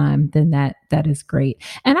ahead of time, then that is great.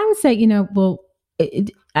 And I would say,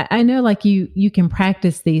 I know like you can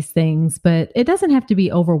practice these things, but it doesn't have to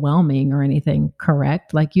be overwhelming or anything,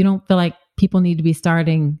 correct? Like you don't feel like people need to be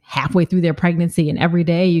starting halfway through their pregnancy and every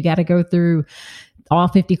day you got to go through all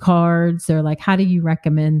 50 cards, or like, how do you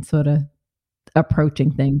recommend sort of approaching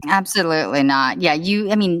things? Absolutely not. Yeah.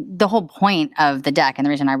 The whole point of the deck and the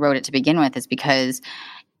reason I wrote it to begin with is because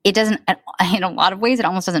it doesn't, in a lot of ways, it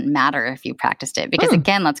almost doesn't matter if you practiced it. Because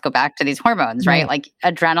again, let's go back to these hormones, right? Like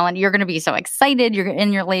adrenaline, you're going to be so excited. You're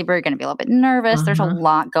in your labor. You're going to be a little bit nervous. There's a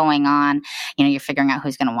lot going on. You're figuring out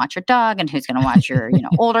who's going to watch your dog and who's going to watch your,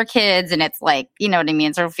 older kids. And it's like, you know what I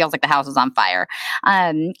mean? It sort of feels like the house is on fire.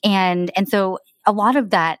 And so a lot of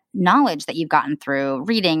that knowledge that you've gotten through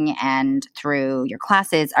reading and through your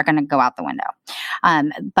classes are going to go out the window.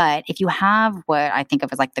 But if you have what I think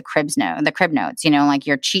of as like the crib notes, like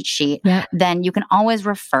your cheat sheet, then you can always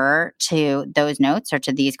refer to those notes or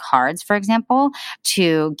to these cards, for example,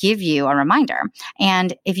 to give you a reminder.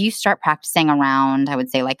 And if you start practicing around, I would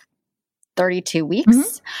say like 32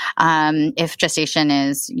 weeks. If gestation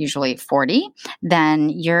is usually 40, then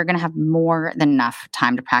you're going to have more than enough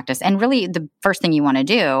time to practice. And really the first thing you want to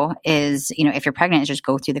do is, if you're pregnant, is just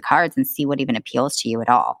go through the cards and see what even appeals to you at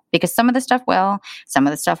all. Because some of the stuff will, some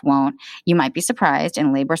of the stuff won't. You might be surprised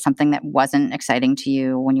in labor. Something that wasn't exciting to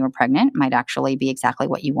you when you were pregnant might actually be exactly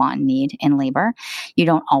what you want and need in labor. You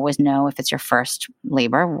don't always know if it's your first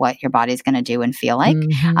labor, what your body's going to do and feel like.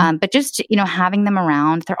 But just, having them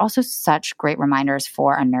around, they're also such great reminders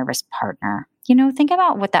for a nervous partner. Think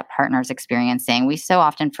about what that partner is experiencing. We so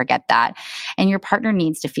often forget that. And your partner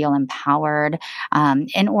needs to feel empowered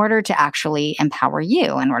in order to actually empower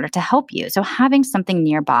you, in order to help you. So having something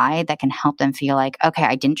nearby that can help them feel like, okay,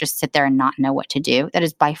 I didn't just sit there and not know what to do. That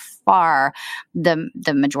is by far the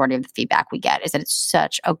majority of the feedback we get, is that it's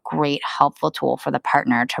such a great, helpful tool for the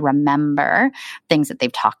partner to remember things that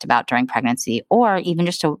they've talked about during pregnancy, or even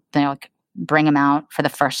just to, bring them out for the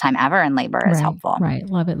first time ever in labor is helpful. Right.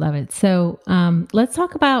 Love it. So let's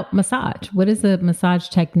talk about massage. What is the massage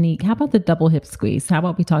technique? How about the double hip squeeze? How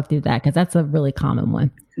about we talk through that? Because that's a really common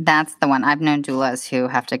one. That's the one. I've known doulas who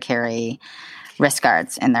have to carry wrist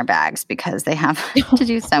guards in their bags because they have to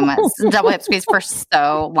do so much double hip squeeze for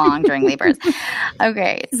so long during labors.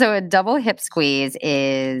 Okay. So a double hip squeeze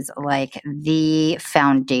is like the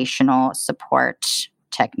foundational support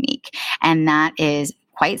technique. And that is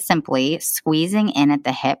quite simply squeezing in at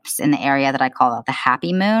the hips in the area that I call the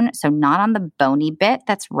happy moon. So not on the bony bit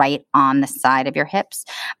that's right on the side of your hips,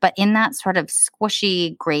 but in that sort of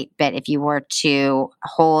squishy, great bit. If you were to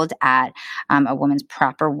hold at a woman's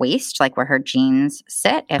proper waist, like where her jeans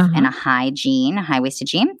sit, if in a high-waisted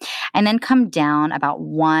jean, and then come down about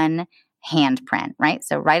one handprint, right?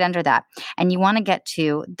 So right under that. And you want to get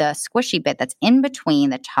to the squishy bit that's in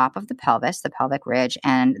between the top of the pelvis, the pelvic ridge,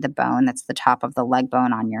 and the bone that's the top of the leg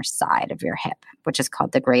bone on your side of your hip, which is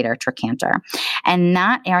called the greater trochanter. And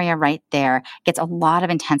that area right there gets a lot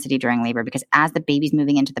of intensity during labor because as the baby's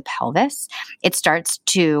moving into the pelvis, it starts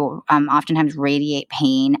to oftentimes radiate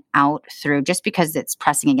pain out through, just because it's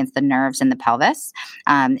pressing against the nerves in the pelvis,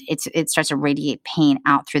 it starts to radiate pain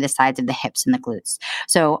out through the sides of the hips and the glutes.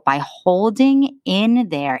 So by holding in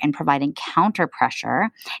there and providing counter pressure,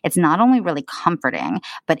 it's not only really comforting,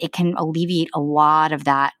 but it can alleviate a lot of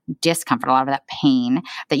that discomfort, a lot of that pain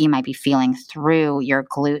that you might be feeling through your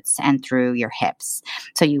glutes and through your hips.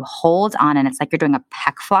 So you hold on, and it's like you're doing a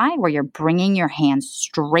pec fly where you're bringing your hands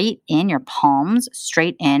straight in, your palms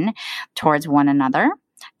straight in towards one another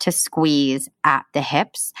to squeeze at the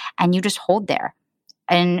hips, and you just hold there.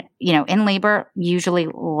 And, in labor, usually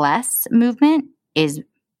less movement is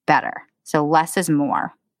better. So less is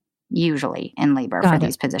more, usually in labor for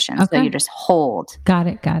these positions. Okay. So you just hold. Got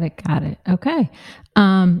it. Okay.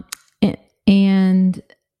 And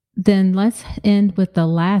then let's end with the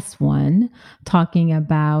last one, talking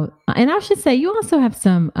about, and I should say, you also have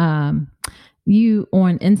some, you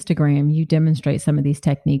on Instagram, you demonstrate some of these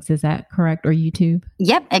techniques. Is that correct? Or YouTube?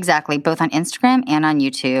 Yep, exactly. Both on Instagram and on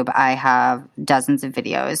YouTube, I have dozens of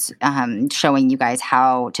videos showing you guys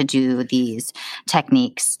how to do these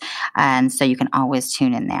techniques. And so you can always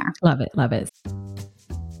tune in there. Love it.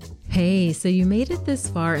 Hey, so you made it this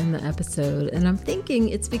far in the episode, and I'm thinking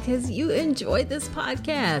it's because you enjoyed this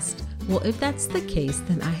podcast. Well, if that's the case,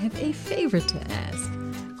 then I have a favor to ask.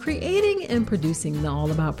 Creating and producing the All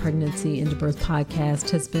About Pregnancy and Birth podcast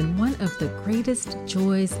has been one of the greatest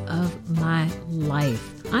joys of my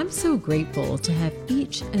life. I'm so grateful to have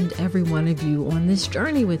each and every one of you on this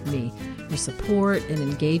journey with me. Your support and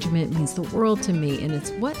engagement means the world to me, and it's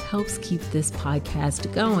what helps keep this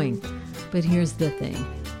podcast going. But here's the thing.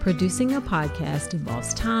 Producing a podcast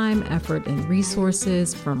involves time, effort, and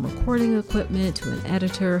resources, from recording equipment to an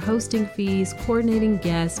editor, hosting fees, coordinating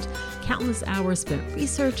guests, countless hours spent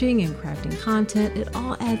researching and crafting content. It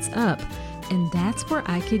all adds up. And that's where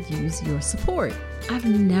I could use your support. I've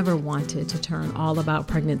never wanted to turn All About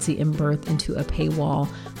Pregnancy and Birth into a paywall.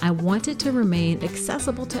 I want it to remain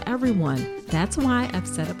accessible to everyone. That's why I've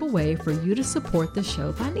set up a way for you to support the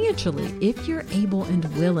show financially, if you're able and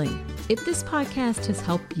willing. If this podcast has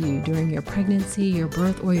helped you during your pregnancy, your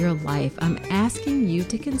birth, or your life, I'm asking you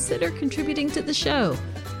to consider contributing to the show.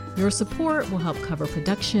 Your support will help cover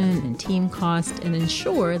production and team costs and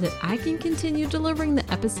ensure that I can continue delivering the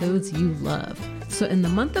episodes you love. So in the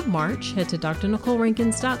month of March, head to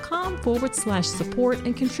drnicolerankins.com/support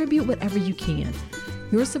and contribute whatever you can.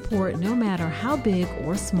 Your support, no matter how big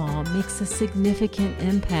or small, makes a significant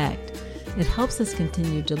impact. It helps us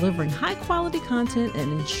continue delivering high quality content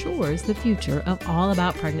and ensures the future of All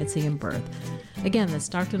About Pregnancy and Birth. Again, that's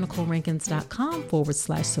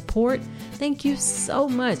drnicolerankins.com/support. Thank you so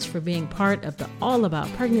much for being part of the All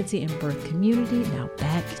About Pregnancy and Birth community. Now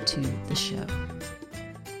back to the show.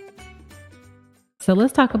 So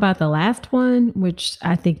let's talk about the last one, which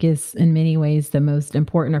I think is in many ways the most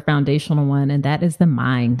important or foundational one, and that is the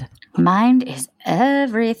mind. Mind is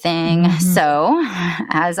everything. Mm-hmm. So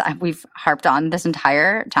as we've harped on this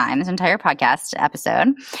entire podcast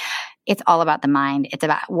episode, it's all about the mind. It's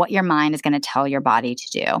about what your mind is going to tell your body to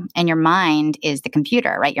do. And your mind is the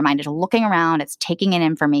computer, right? Your mind is looking around, it's taking in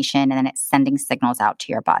information, and then it's sending signals out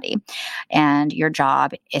to your body. And your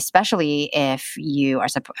job, especially if you are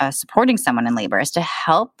supporting someone in labor, is to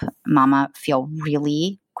help mama feel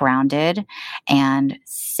really grounded and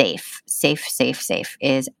safe. Safe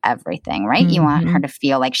is everything, right? Mm-hmm. You want her to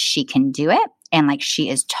feel like she can do it and like she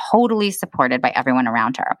is totally supported by everyone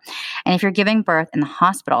around her. And if you're giving birth in the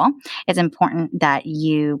hospital, it's important that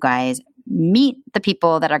you guys meet the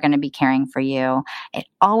people that are going to be caring for you. It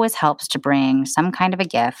always helps to bring some kind of a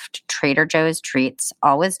gift. Trader Joe's treats,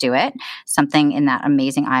 always do it. Something in that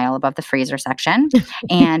amazing aisle above the freezer section.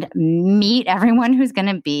 And meet everyone who's going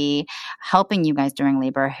to be helping you guys during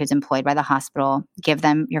labor, who's employed by the hospital. Give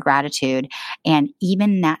them your gratitude. And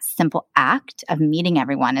even that simple act of meeting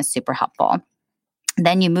everyone is super helpful.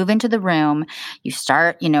 Then you move into the room, you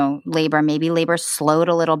start, labor. Maybe labor slowed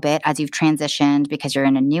a little bit as you've transitioned because you're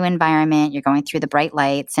in a new environment. You're going through the bright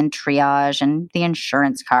lights and triage and the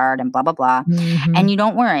insurance card and blah, blah, blah. Mm-hmm. And you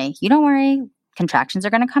don't worry. You don't worry. Contractions are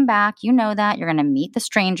going to come back. You know that. You're going to meet the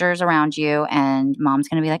strangers around you, and mom's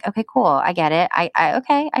going to be like, okay, cool. I get it.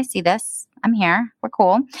 Okay, I see this. I'm here. We're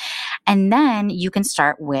cool. And then you can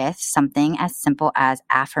start with something as simple as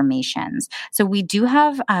affirmations. So we do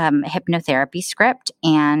have hypnotherapy script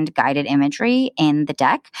and guided imagery in the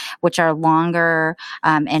deck, which are longer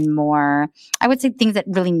and more, I would say, things that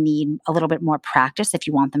really need a little bit more practice if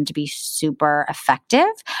you want them to be super effective,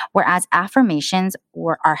 whereas affirmations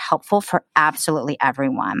are helpful for absolutely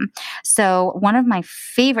everyone. So one of my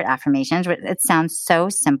favorite affirmations, it sounds so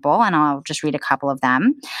simple, and I'll just read a couple of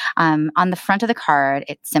them. On the front of the card,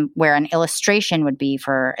 it's where an illustration would be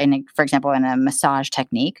for example, in a massage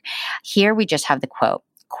technique. Here we just have the quote: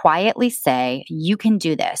 quietly say, "You can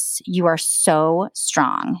do this. You are so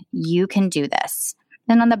strong. You can do this."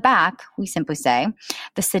 And on the back, we simply say,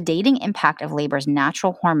 "The sedating impact of labor's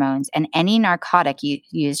natural hormones and any narcotic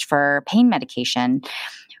used for pain medication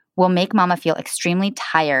will make mama feel extremely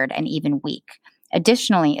tired and even weak.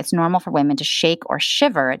 Additionally, it's normal for women to shake or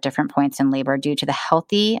shiver at different points in labor due to the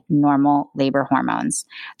healthy, normal labor hormones.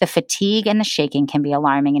 The fatigue and the shaking can be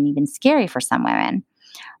alarming and even scary for some women.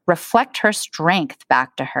 Reflect her strength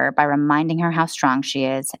back to her by reminding her how strong she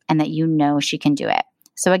is and that you know she can do it."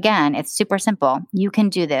 So again, it's super simple. You can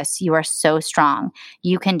do this. You are so strong.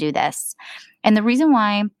 You can do this. And the reason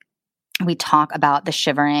why we talk about the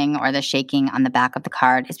shivering or the shaking on the back of the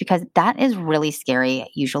card is because that is really scary,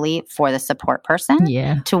 usually for the support person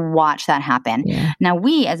to watch that happen. Yeah. Now,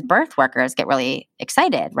 we as birth workers get really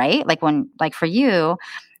excited, right? Like for you,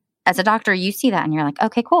 as a doctor, you see that and you're like,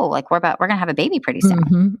 okay, cool. Like we're going to have a baby pretty soon.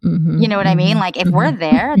 Mm-hmm, mm-hmm, you know what I mean? Like if we're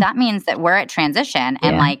there, that means that we're at transition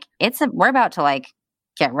and like we're about to like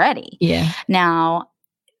get ready. Yeah. Now,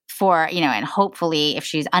 and hopefully if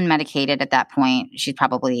she's unmedicated at that point, she's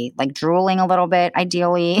probably like drooling a little bit,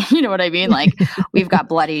 ideally. You know what I mean? Like we've got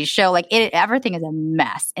bloody show, like everything is a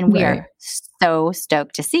mess. And we are so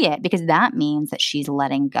stoked to see it because that means that she's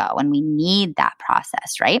letting go and we need that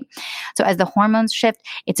process, right? So as the hormones shift,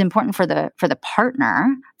 it's important for the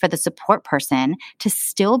partner, for the support person to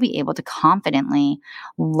still be able to confidently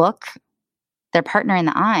look their partner in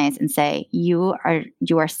the eyes and say, you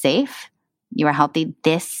are safe. You are healthy.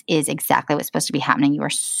 This is exactly what's supposed to be happening. You are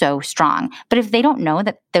so strong. But if they don't know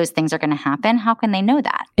that those things are going to happen, how can they know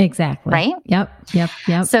that? Exactly. Right?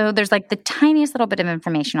 Yep. So there's like the tiniest little bit of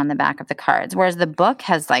information on the back of the cards, whereas the book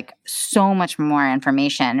has like so much more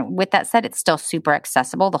information. With that said, it's still super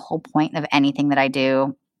accessible. The whole point of anything that I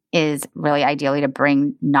do is really ideally to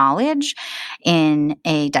bring knowledge in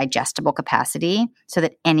a digestible capacity so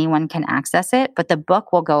that anyone can access it. But the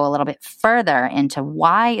book will go a little bit further into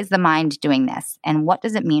why is the mind doing this and what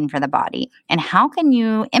does it mean for the body and how can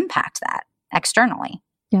you impact that externally.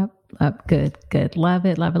 Yep. Good. Love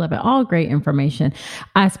it. All great information.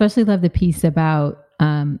 I especially love the piece about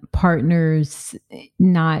partners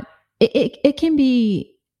not, it can be,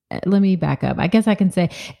 let me back up. I guess I can say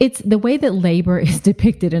it's the way that labor is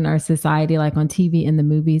depicted in our society, like on TV and the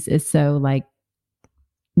movies, is so like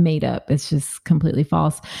made up. It's just completely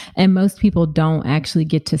false. And most people don't actually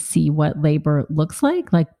get to see what labor looks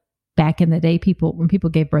like. Like back in the day, when people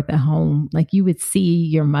gave birth at home, like you would see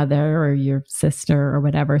your mother or your sister or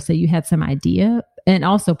whatever. So you had some idea. And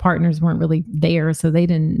also partners weren't really there. So they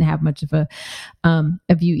didn't have much of a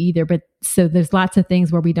view either. But so there's lots of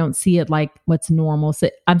things where we don't see it like what's normal.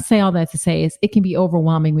 So I'm saying all that to say is it can be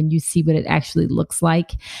overwhelming when you see what it actually looks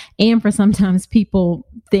like. And for sometimes people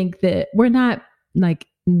think that we're not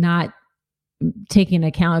taking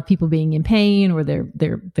account of people being in pain or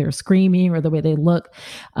they're screaming or the way they look.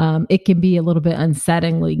 It can be a little bit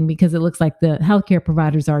unsettling because it looks like the healthcare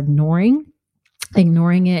providers are ignoring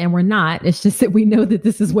it, and we're not. It's just that we know that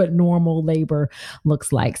this is what normal labor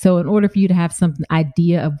looks like. So in order for you to have some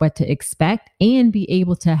idea of what to expect and be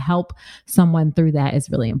able to help someone through that is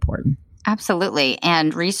really important. Absolutely.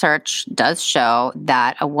 And research does show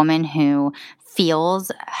that a woman who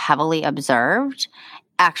feels heavily observed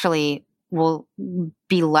actually will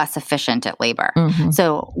be less efficient at labor. Mm-hmm.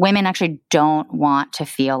 So women actually don't want to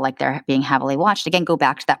feel like they're being heavily watched. Again, go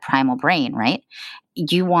back to that primal brain, right?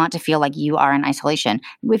 You want to feel like you are in isolation.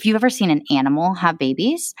 If you've ever seen an animal have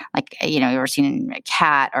babies, like, you've ever seen a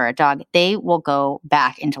cat or a dog, they will go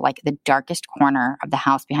back into like the darkest corner of the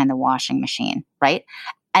house behind the washing machine, right?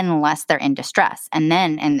 Unless they're in distress. And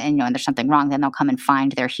then, and there's something wrong, then they'll come and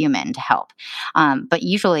find their human to help. But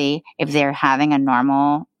usually if they're having a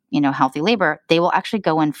normal healthy labor, they will actually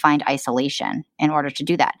go and find isolation in order to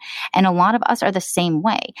do that. And a lot of us are the same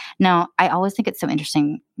way. Now, I always think it's so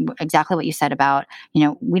interesting, exactly what you said about,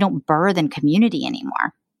 we don't birth in community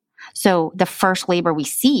anymore. So the first labor we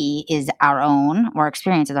see is our own, or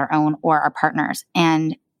experience is our own, or our partners.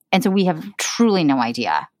 And so we have truly no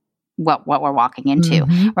idea what we're walking into.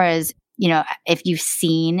 Mm-hmm. Whereas, if you've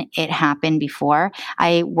seen it happen before,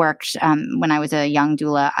 I worked, when I was a young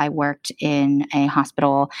doula, I worked in a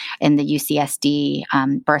hospital in the UCSD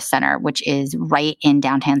birth center, which is right in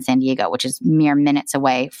downtown San Diego, which is mere minutes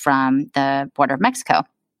away from the border of Mexico.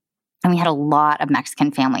 And we had a lot of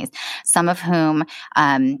Mexican families, some of whom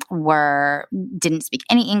didn't speak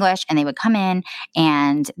any English, and they would come in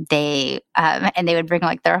and they would bring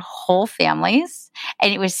like their whole families,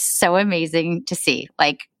 and it was so amazing to see.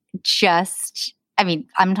 Like,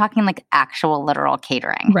 I'm talking like actual literal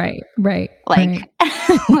catering, right? Like,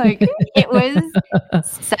 like it was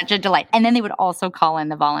such a delight. And then they would also call in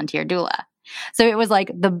the volunteer doula. So it was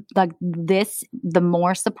like the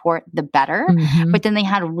more support, the better. Mm-hmm. But then they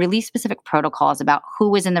had really specific protocols about who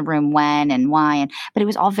was in the room when and why. But it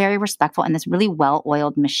was all very respectful and this really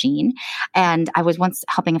well-oiled machine. And I was once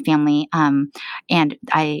helping a family, and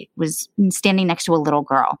I was standing next to a little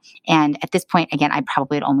girl. And at this point, again, I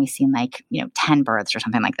probably had only seen 10 births or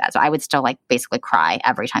something like that. So I would still basically cry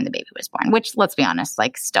every time the baby was born, which, let's be honest,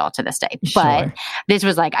 still to this day. Sure. But this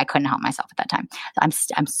was I couldn't help myself at that time. So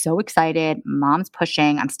I'm so excited. Mom's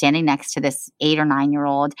pushing. I'm standing next to this 8 or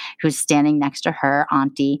 9-year-old who's standing next to her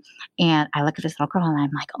auntie. And I look at this little girl and I'm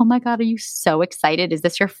like, oh my God, are you so excited? Is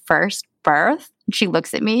this your first birth? And she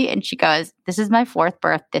looks at me and she goes, this is my 4th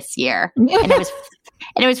birth this year. And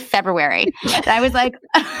it was February. And I was like,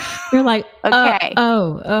 you're like, okay.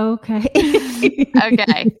 Okay.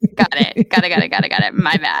 Okay. Got it.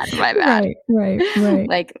 My bad. Right.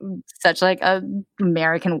 Like such a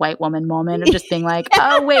American white woman moment of just being like,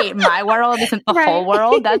 oh wait, my world isn't the whole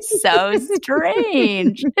world. That's so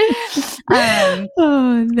strange. That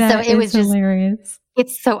so it was hilarious. Just,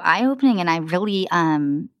 it's so eye-opening. And I really, I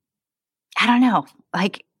don't know,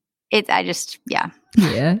 yeah.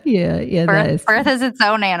 Birth is its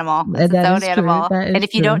own animal. It's its own animal. And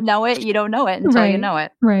if you don't know it, you don't know it until you know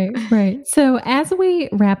it. Right. So as we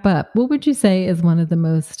wrap up, what would you say is one of the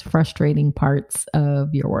most frustrating parts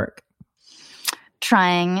of your work?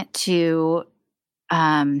 Trying to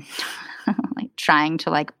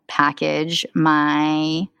package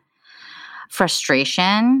my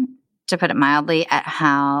frustration, to put it mildly, at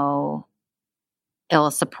how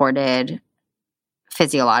ill-supported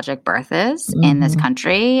physiologic birth is in this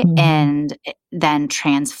country, and then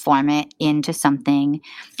transform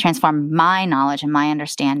my knowledge and my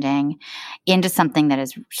understanding into something that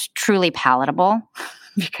is truly palatable,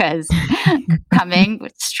 because coming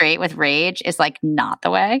straight with rage is not the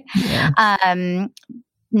way. Yeah.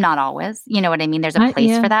 Not always, you know what I mean? There's a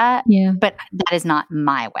place for that, but that is not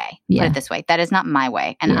my way. Put it this way. That is not my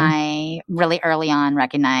way. And I really early on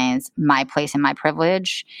recognize my place and my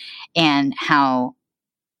privilege and how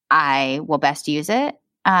I will best use it.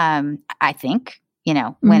 I think,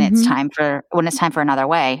 when it's time for another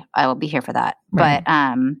way, I will be here for that. Right. But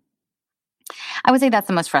I would say that's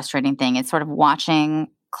the most frustrating thing. It's sort of watching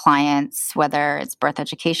clients, whether it's birth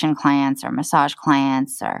education clients or massage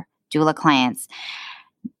clients or doula clients,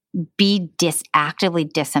 be actively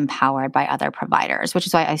disempowered by other providers, which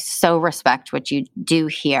is why I so respect what you do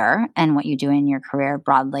here and what you do in your career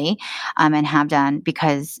broadly, and have done,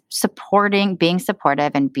 because being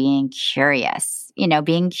supportive and being curious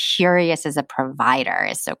as a provider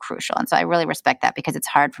is so crucial. And so I really respect that, because it's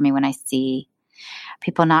hard for me when I see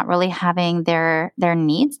people not really having their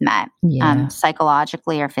needs met,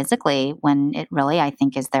 psychologically or physically, when it really, I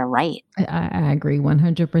think, is their right. I agree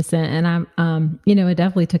 100%. And I'm, it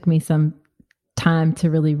definitely took me some time to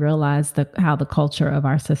really realize how the culture of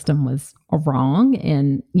our system was wrong.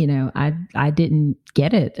 And, I didn't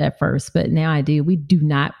get it at first, but now I do. We do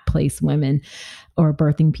not place women or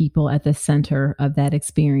birthing people at the center of that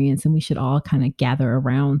experience. And we should all kind of gather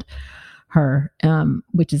around her,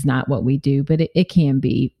 which is not what we do, but it can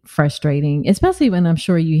be frustrating, especially when I'm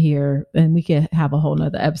sure you hear, and we could have a whole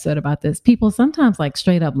nother episode about this, people sometimes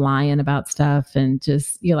straight up lying about stuff, and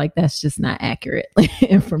you're like, that's just not accurate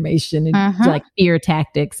information, and fear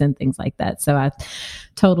tactics and things like that. So I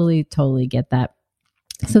totally get that.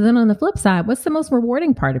 So then on the flip side, what's the most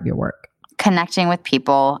rewarding part of your work? Connecting with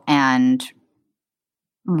people and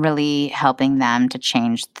really helping them to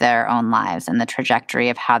change their own lives and the trajectory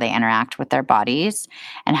of how they interact with their bodies,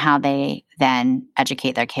 and how they then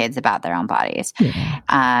educate their kids about their own bodies. Yeah.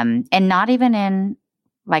 And not even in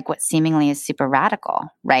like what seemingly is super radical,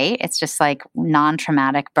 right? It's just like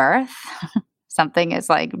non-traumatic birth. Something as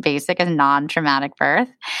like basic as non-traumatic birth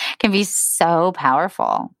can be so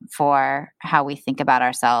powerful for how we think about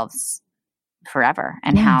ourselves forever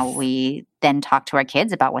and how we then talk to our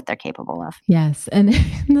kids about what they're capable of. Yes. And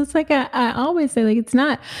it's like, I always say, like,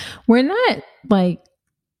 we're not like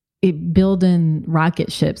building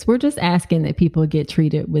rocket ships. We're just asking that people get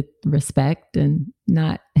treated with respect and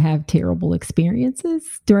not have terrible experiences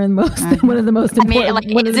during one of the most important, one of the most meaningful,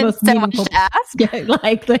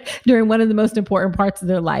 during one of the most important parts of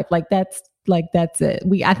their life. That's it.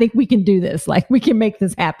 I think we can do this. Like, we can make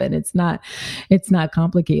this happen. It's not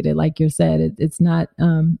complicated. Like you said, it's not,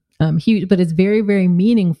 huge, but it's very, very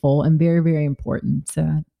meaningful and very, very important.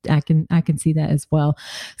 So I can see that as well.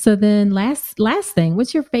 So then last thing,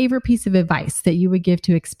 what's your favorite piece of advice that you would give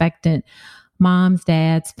to expectant moms,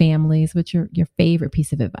 dads, families? What's your favorite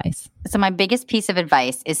piece of advice? So my biggest piece of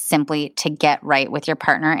advice is simply to get right with your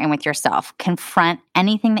partner and with yourself. Confront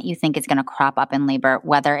anything that you think is going to crop up in labor,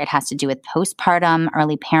 whether it has to do with postpartum,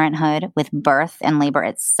 early parenthood, with birth and labor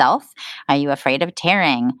itself. Are you afraid of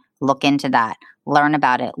tearing? Look into that. Learn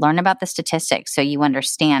about it. Learn about the statistics so you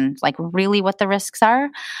understand like really what the risks are,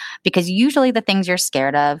 because usually the things you're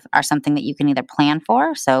scared of are something that you can either plan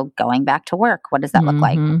for. So going back to work, what does that look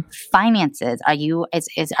like? Finances.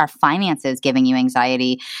 Is our finances giving you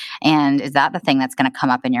anxiety? And is that the thing that's going to come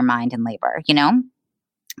up in your mind in labor?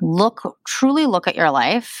 Truly look at your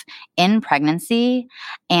life in pregnancy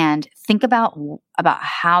and think about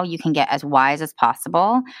how you can get as wise as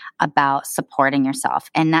possible about supporting yourself.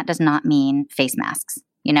 And that does not mean face masks,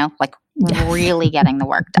 really getting the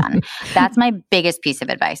work done. That's my biggest piece of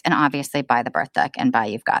advice. And obviously buy the birth deck and buy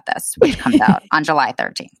You've Got This, which comes out on July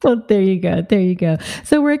 13th. Well, there you go.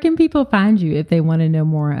 So where can people find you if they want to know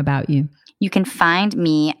more about you? You can find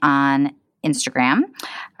me on Instagram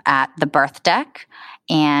at The Birth Deck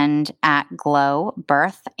and at Glow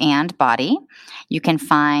Birth and Body. You can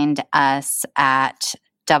find us at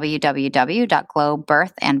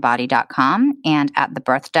www.glowbirthandbody.com and at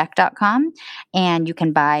thebirthdeck.com. And you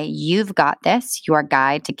can buy You've Got This, Your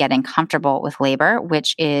Guide to Getting Comfortable with Labor,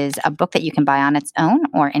 which is a book that you can buy on its own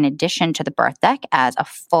or in addition to the birth deck as a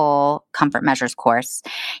full comfort measures course.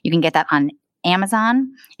 You can get that on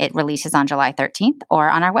Amazon. It releases on July 13th,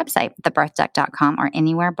 or on our website, thebirthdeck.com, or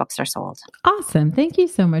anywhere books are sold. Awesome. Thank you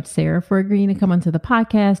so much, Sara, for agreeing to come onto the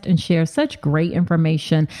podcast and share such great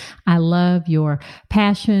information. I love your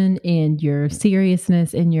passion and your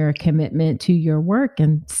seriousness and your commitment to your work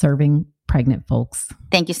and serving pregnant folks.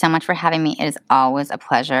 Thank you so much for having me. It is always a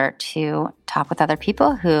pleasure to talk with other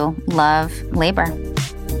people who love labor.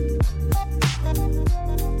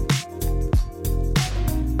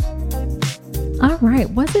 All right.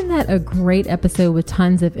 Wasn't that a great episode with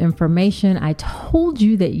tons of information? I told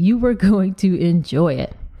you that you were going to enjoy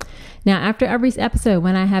it. Now, after every episode,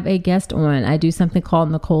 when I have a guest on, I do something called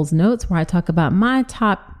Nicole's Notes, where I talk about my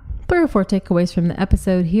top 3 or 4 takeaways from the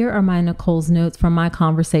episode. Here are my Nicole's Notes from my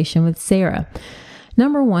conversation with Sara.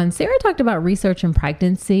 Number 1, Sara talked about research and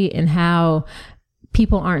pregnancy and how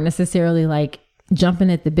people aren't necessarily like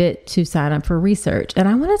jumping at the bit to sign up for research. And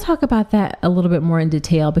I want to talk about that a little bit more in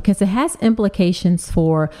detail because it has implications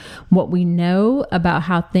for what we know about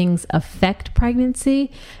how things affect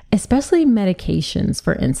pregnancy, especially medications,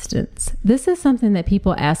 for instance. This is something that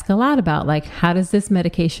people ask a lot about, like, how does this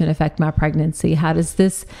medication affect my pregnancy? How does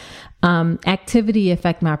this activity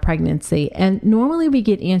affect my pregnancy? And normally we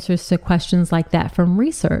get answers to questions like that from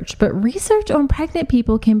research, but research on pregnant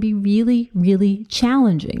people can be really, really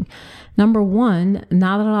challenging. Number 1,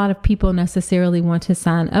 not a lot of people necessarily want to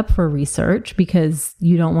sign up for research because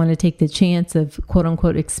you don't want to take the chance of quote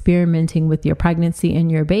unquote experimenting with your pregnancy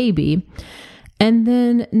and your baby. And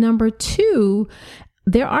then number 2,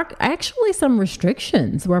 there are actually some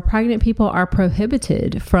restrictions where pregnant people are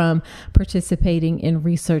prohibited from participating in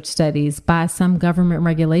research studies by some government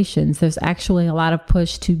regulations. There's actually a lot of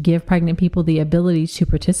push to give pregnant people the ability to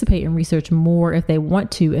participate in research more if they want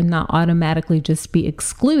to and not automatically just be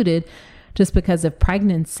excluded just because of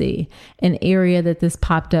pregnancy. An area that this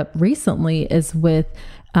popped up recently is with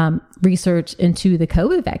research into the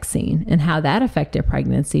COVID vaccine and how that affected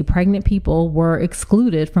pregnancy. Pregnant people were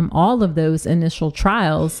excluded from all of those initial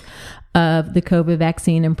trials of the COVID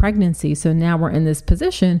vaccine and pregnancy. So now we're in this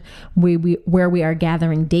position where we are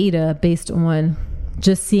gathering data based on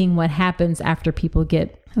just seeing what happens after people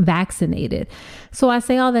get vaccinated. So I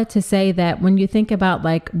say all that to say that when you think about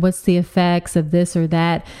like what's the effects of this or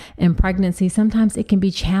that in pregnancy, sometimes it can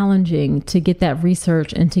be challenging to get that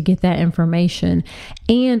research and to get that information.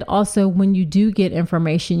 And also when you do get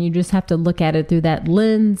information, you just have to look at it through that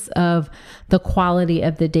lens of the quality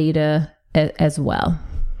of the data as well.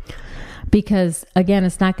 Because again,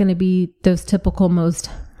 it's not going to be those typical most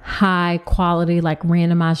high quality, like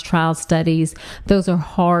randomized trial studies. Those are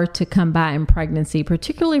hard to come by in pregnancy,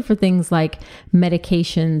 particularly for things like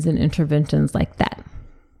medications and interventions like that.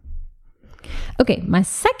 Okay, my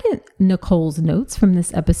second Nicole's notes from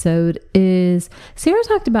this episode is Sara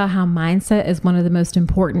talked about how mindset is one of the most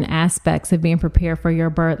important aspects of being prepared for your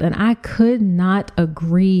birth, and I could not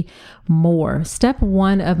agree more. Step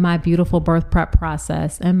one of my beautiful birth prep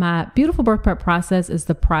process, and my beautiful birth prep process is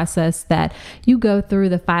the process that you go through,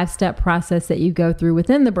 the 5-step process that you go through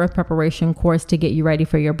within the birth preparation course to get you ready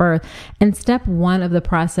for your birth. And step one of the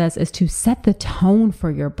process is to set the tone for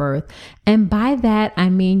your birth. And by that, I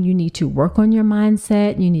mean you need to work on your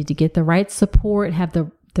mindset. You need to get the right support, have the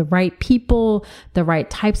right people, the right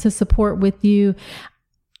types of support with you.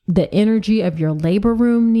 The energy of your labor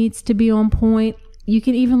room needs to be on point. You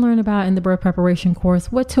can even learn about in the birth preparation course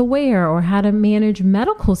what to wear or how to manage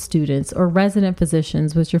medical students or resident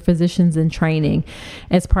physicians with your physicians in training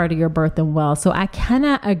as part of your birth and well. So I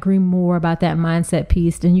cannot agree more about that mindset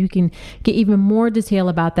piece. And you can get even more detail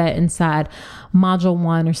about that inside module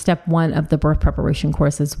 1 or step 1 of the birth preparation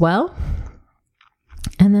course as well.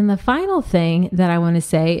 And then the final thing that I want to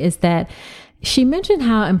say is that she mentioned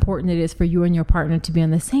how important it is for you and your partner to be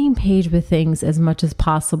on the same page with things as much as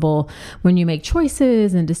possible when you make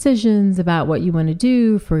choices and decisions about what you want to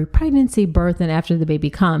do for pregnancy, birth, and after the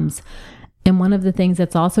baby comes. And one of the things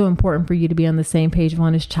that's also important for you to be on the same page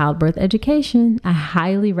on is childbirth education. I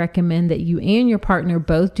highly recommend that you and your partner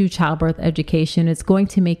both do childbirth education. It's going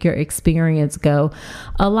to make your experience go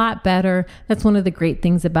a lot better. That's one of the great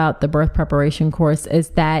things about the birth preparation course is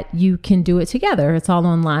that you can do it together. It's all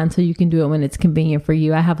online, so you can do it when it's convenient for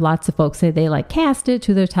you. I have lots of folks say they like cast it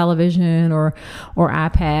to their television or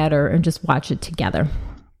iPad and just watch it together.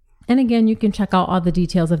 And again, you can check out all the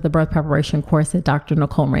details of the birth preparation course at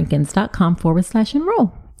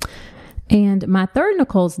drnicolerankins.com/enroll. And my third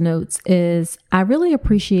Nicole's notes is I really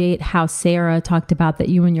appreciate how Sara talked about that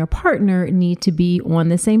you and your partner need to be on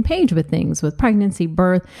the same page with things with pregnancy,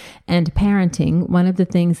 birth, and parenting. One of the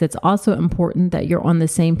things that's also important that you're on the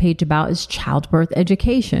same page about is childbirth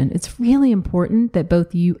education. It's really important that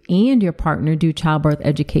both you and your partner do childbirth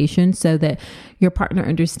education so that your partner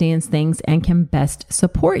understands things and can best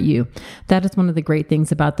support you. That is one of the great things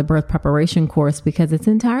about the birth preparation course because it's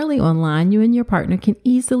entirely online. You and your partner can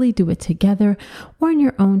easily do it together or in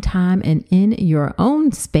your own time and in your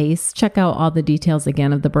own space. Check out all the details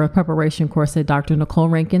again of the birth preparation course at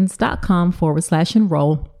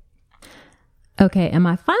drnicolerankins.com/enroll. Okay, and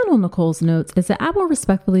my final Nicole's notes is that I will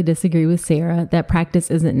respectfully disagree with Sara that practice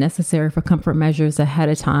isn't necessary for comfort measures ahead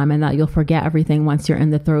of time and that you'll forget everything once you're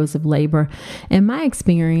in the throes of labor. In my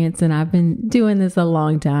experience, and I've been doing this a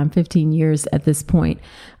long time, 15 years at this point,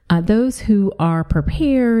 those who are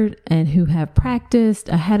prepared and who have practiced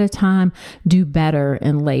ahead of time do better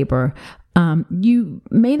in labor. You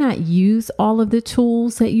may not use all of the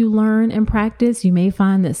tools that you learn and practice. You may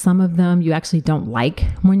find that some of them you actually don't like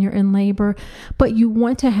when you're in labor, but you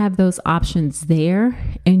want to have those options there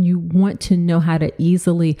and you want to know how to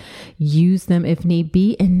easily use them if need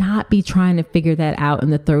be and not be trying to figure that out in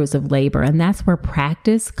the throes of labor. And that's where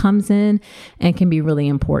practice comes in and can be really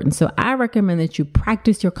important. So I recommend that you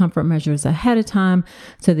practice your comfort measures ahead of time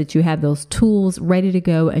so that you have those tools ready to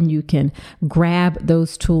go and you can grab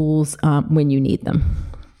those tools when you need them.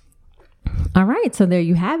 All right. So there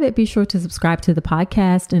you have it. Be sure to subscribe to the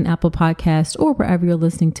podcast in Apple Podcast or wherever you're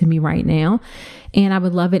listening to me right now. And I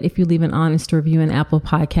would love it if you leave an honest review in Apple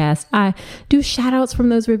Podcast. I do shout outs from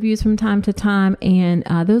those reviews from time to time. And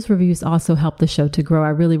those reviews also help the show to grow. I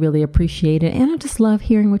really, really appreciate it. And I just love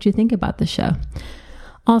hearing what you think about the show.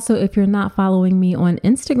 Also, if you're not following me on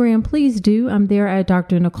Instagram, please do. I'm there at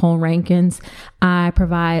Dr. Nicole Rankins. I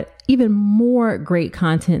provide even more great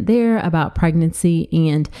content there about pregnancy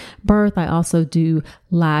and birth. I also do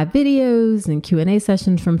live videos and Q&A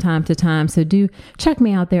sessions from time to time. So do check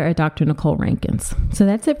me out there at Dr. Nicole Rankins. So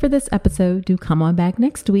that's it for this episode. Do come on back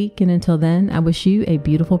next week. And until then, I wish you a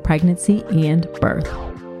beautiful pregnancy and birth.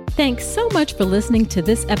 Thanks so much for listening to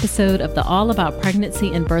this episode of the All About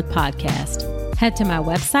Pregnancy and Birth podcast. Head to my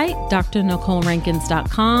website,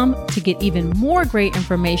 drnicolerankins.com, to get even more great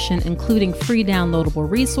information, including free downloadable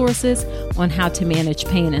resources on how to manage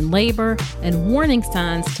pain and labor and warning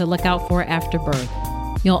signs to look out for after birth.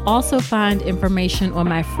 You'll also find information on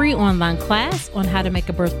my free online class on how to make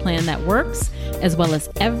a birth plan that works, as well as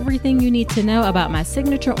everything you need to know about my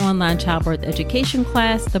signature online childbirth education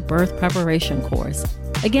class, the Birth Preparation Course.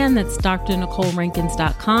 Again, that's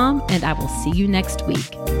drnicolerankins.com, and I will see you next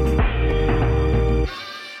week.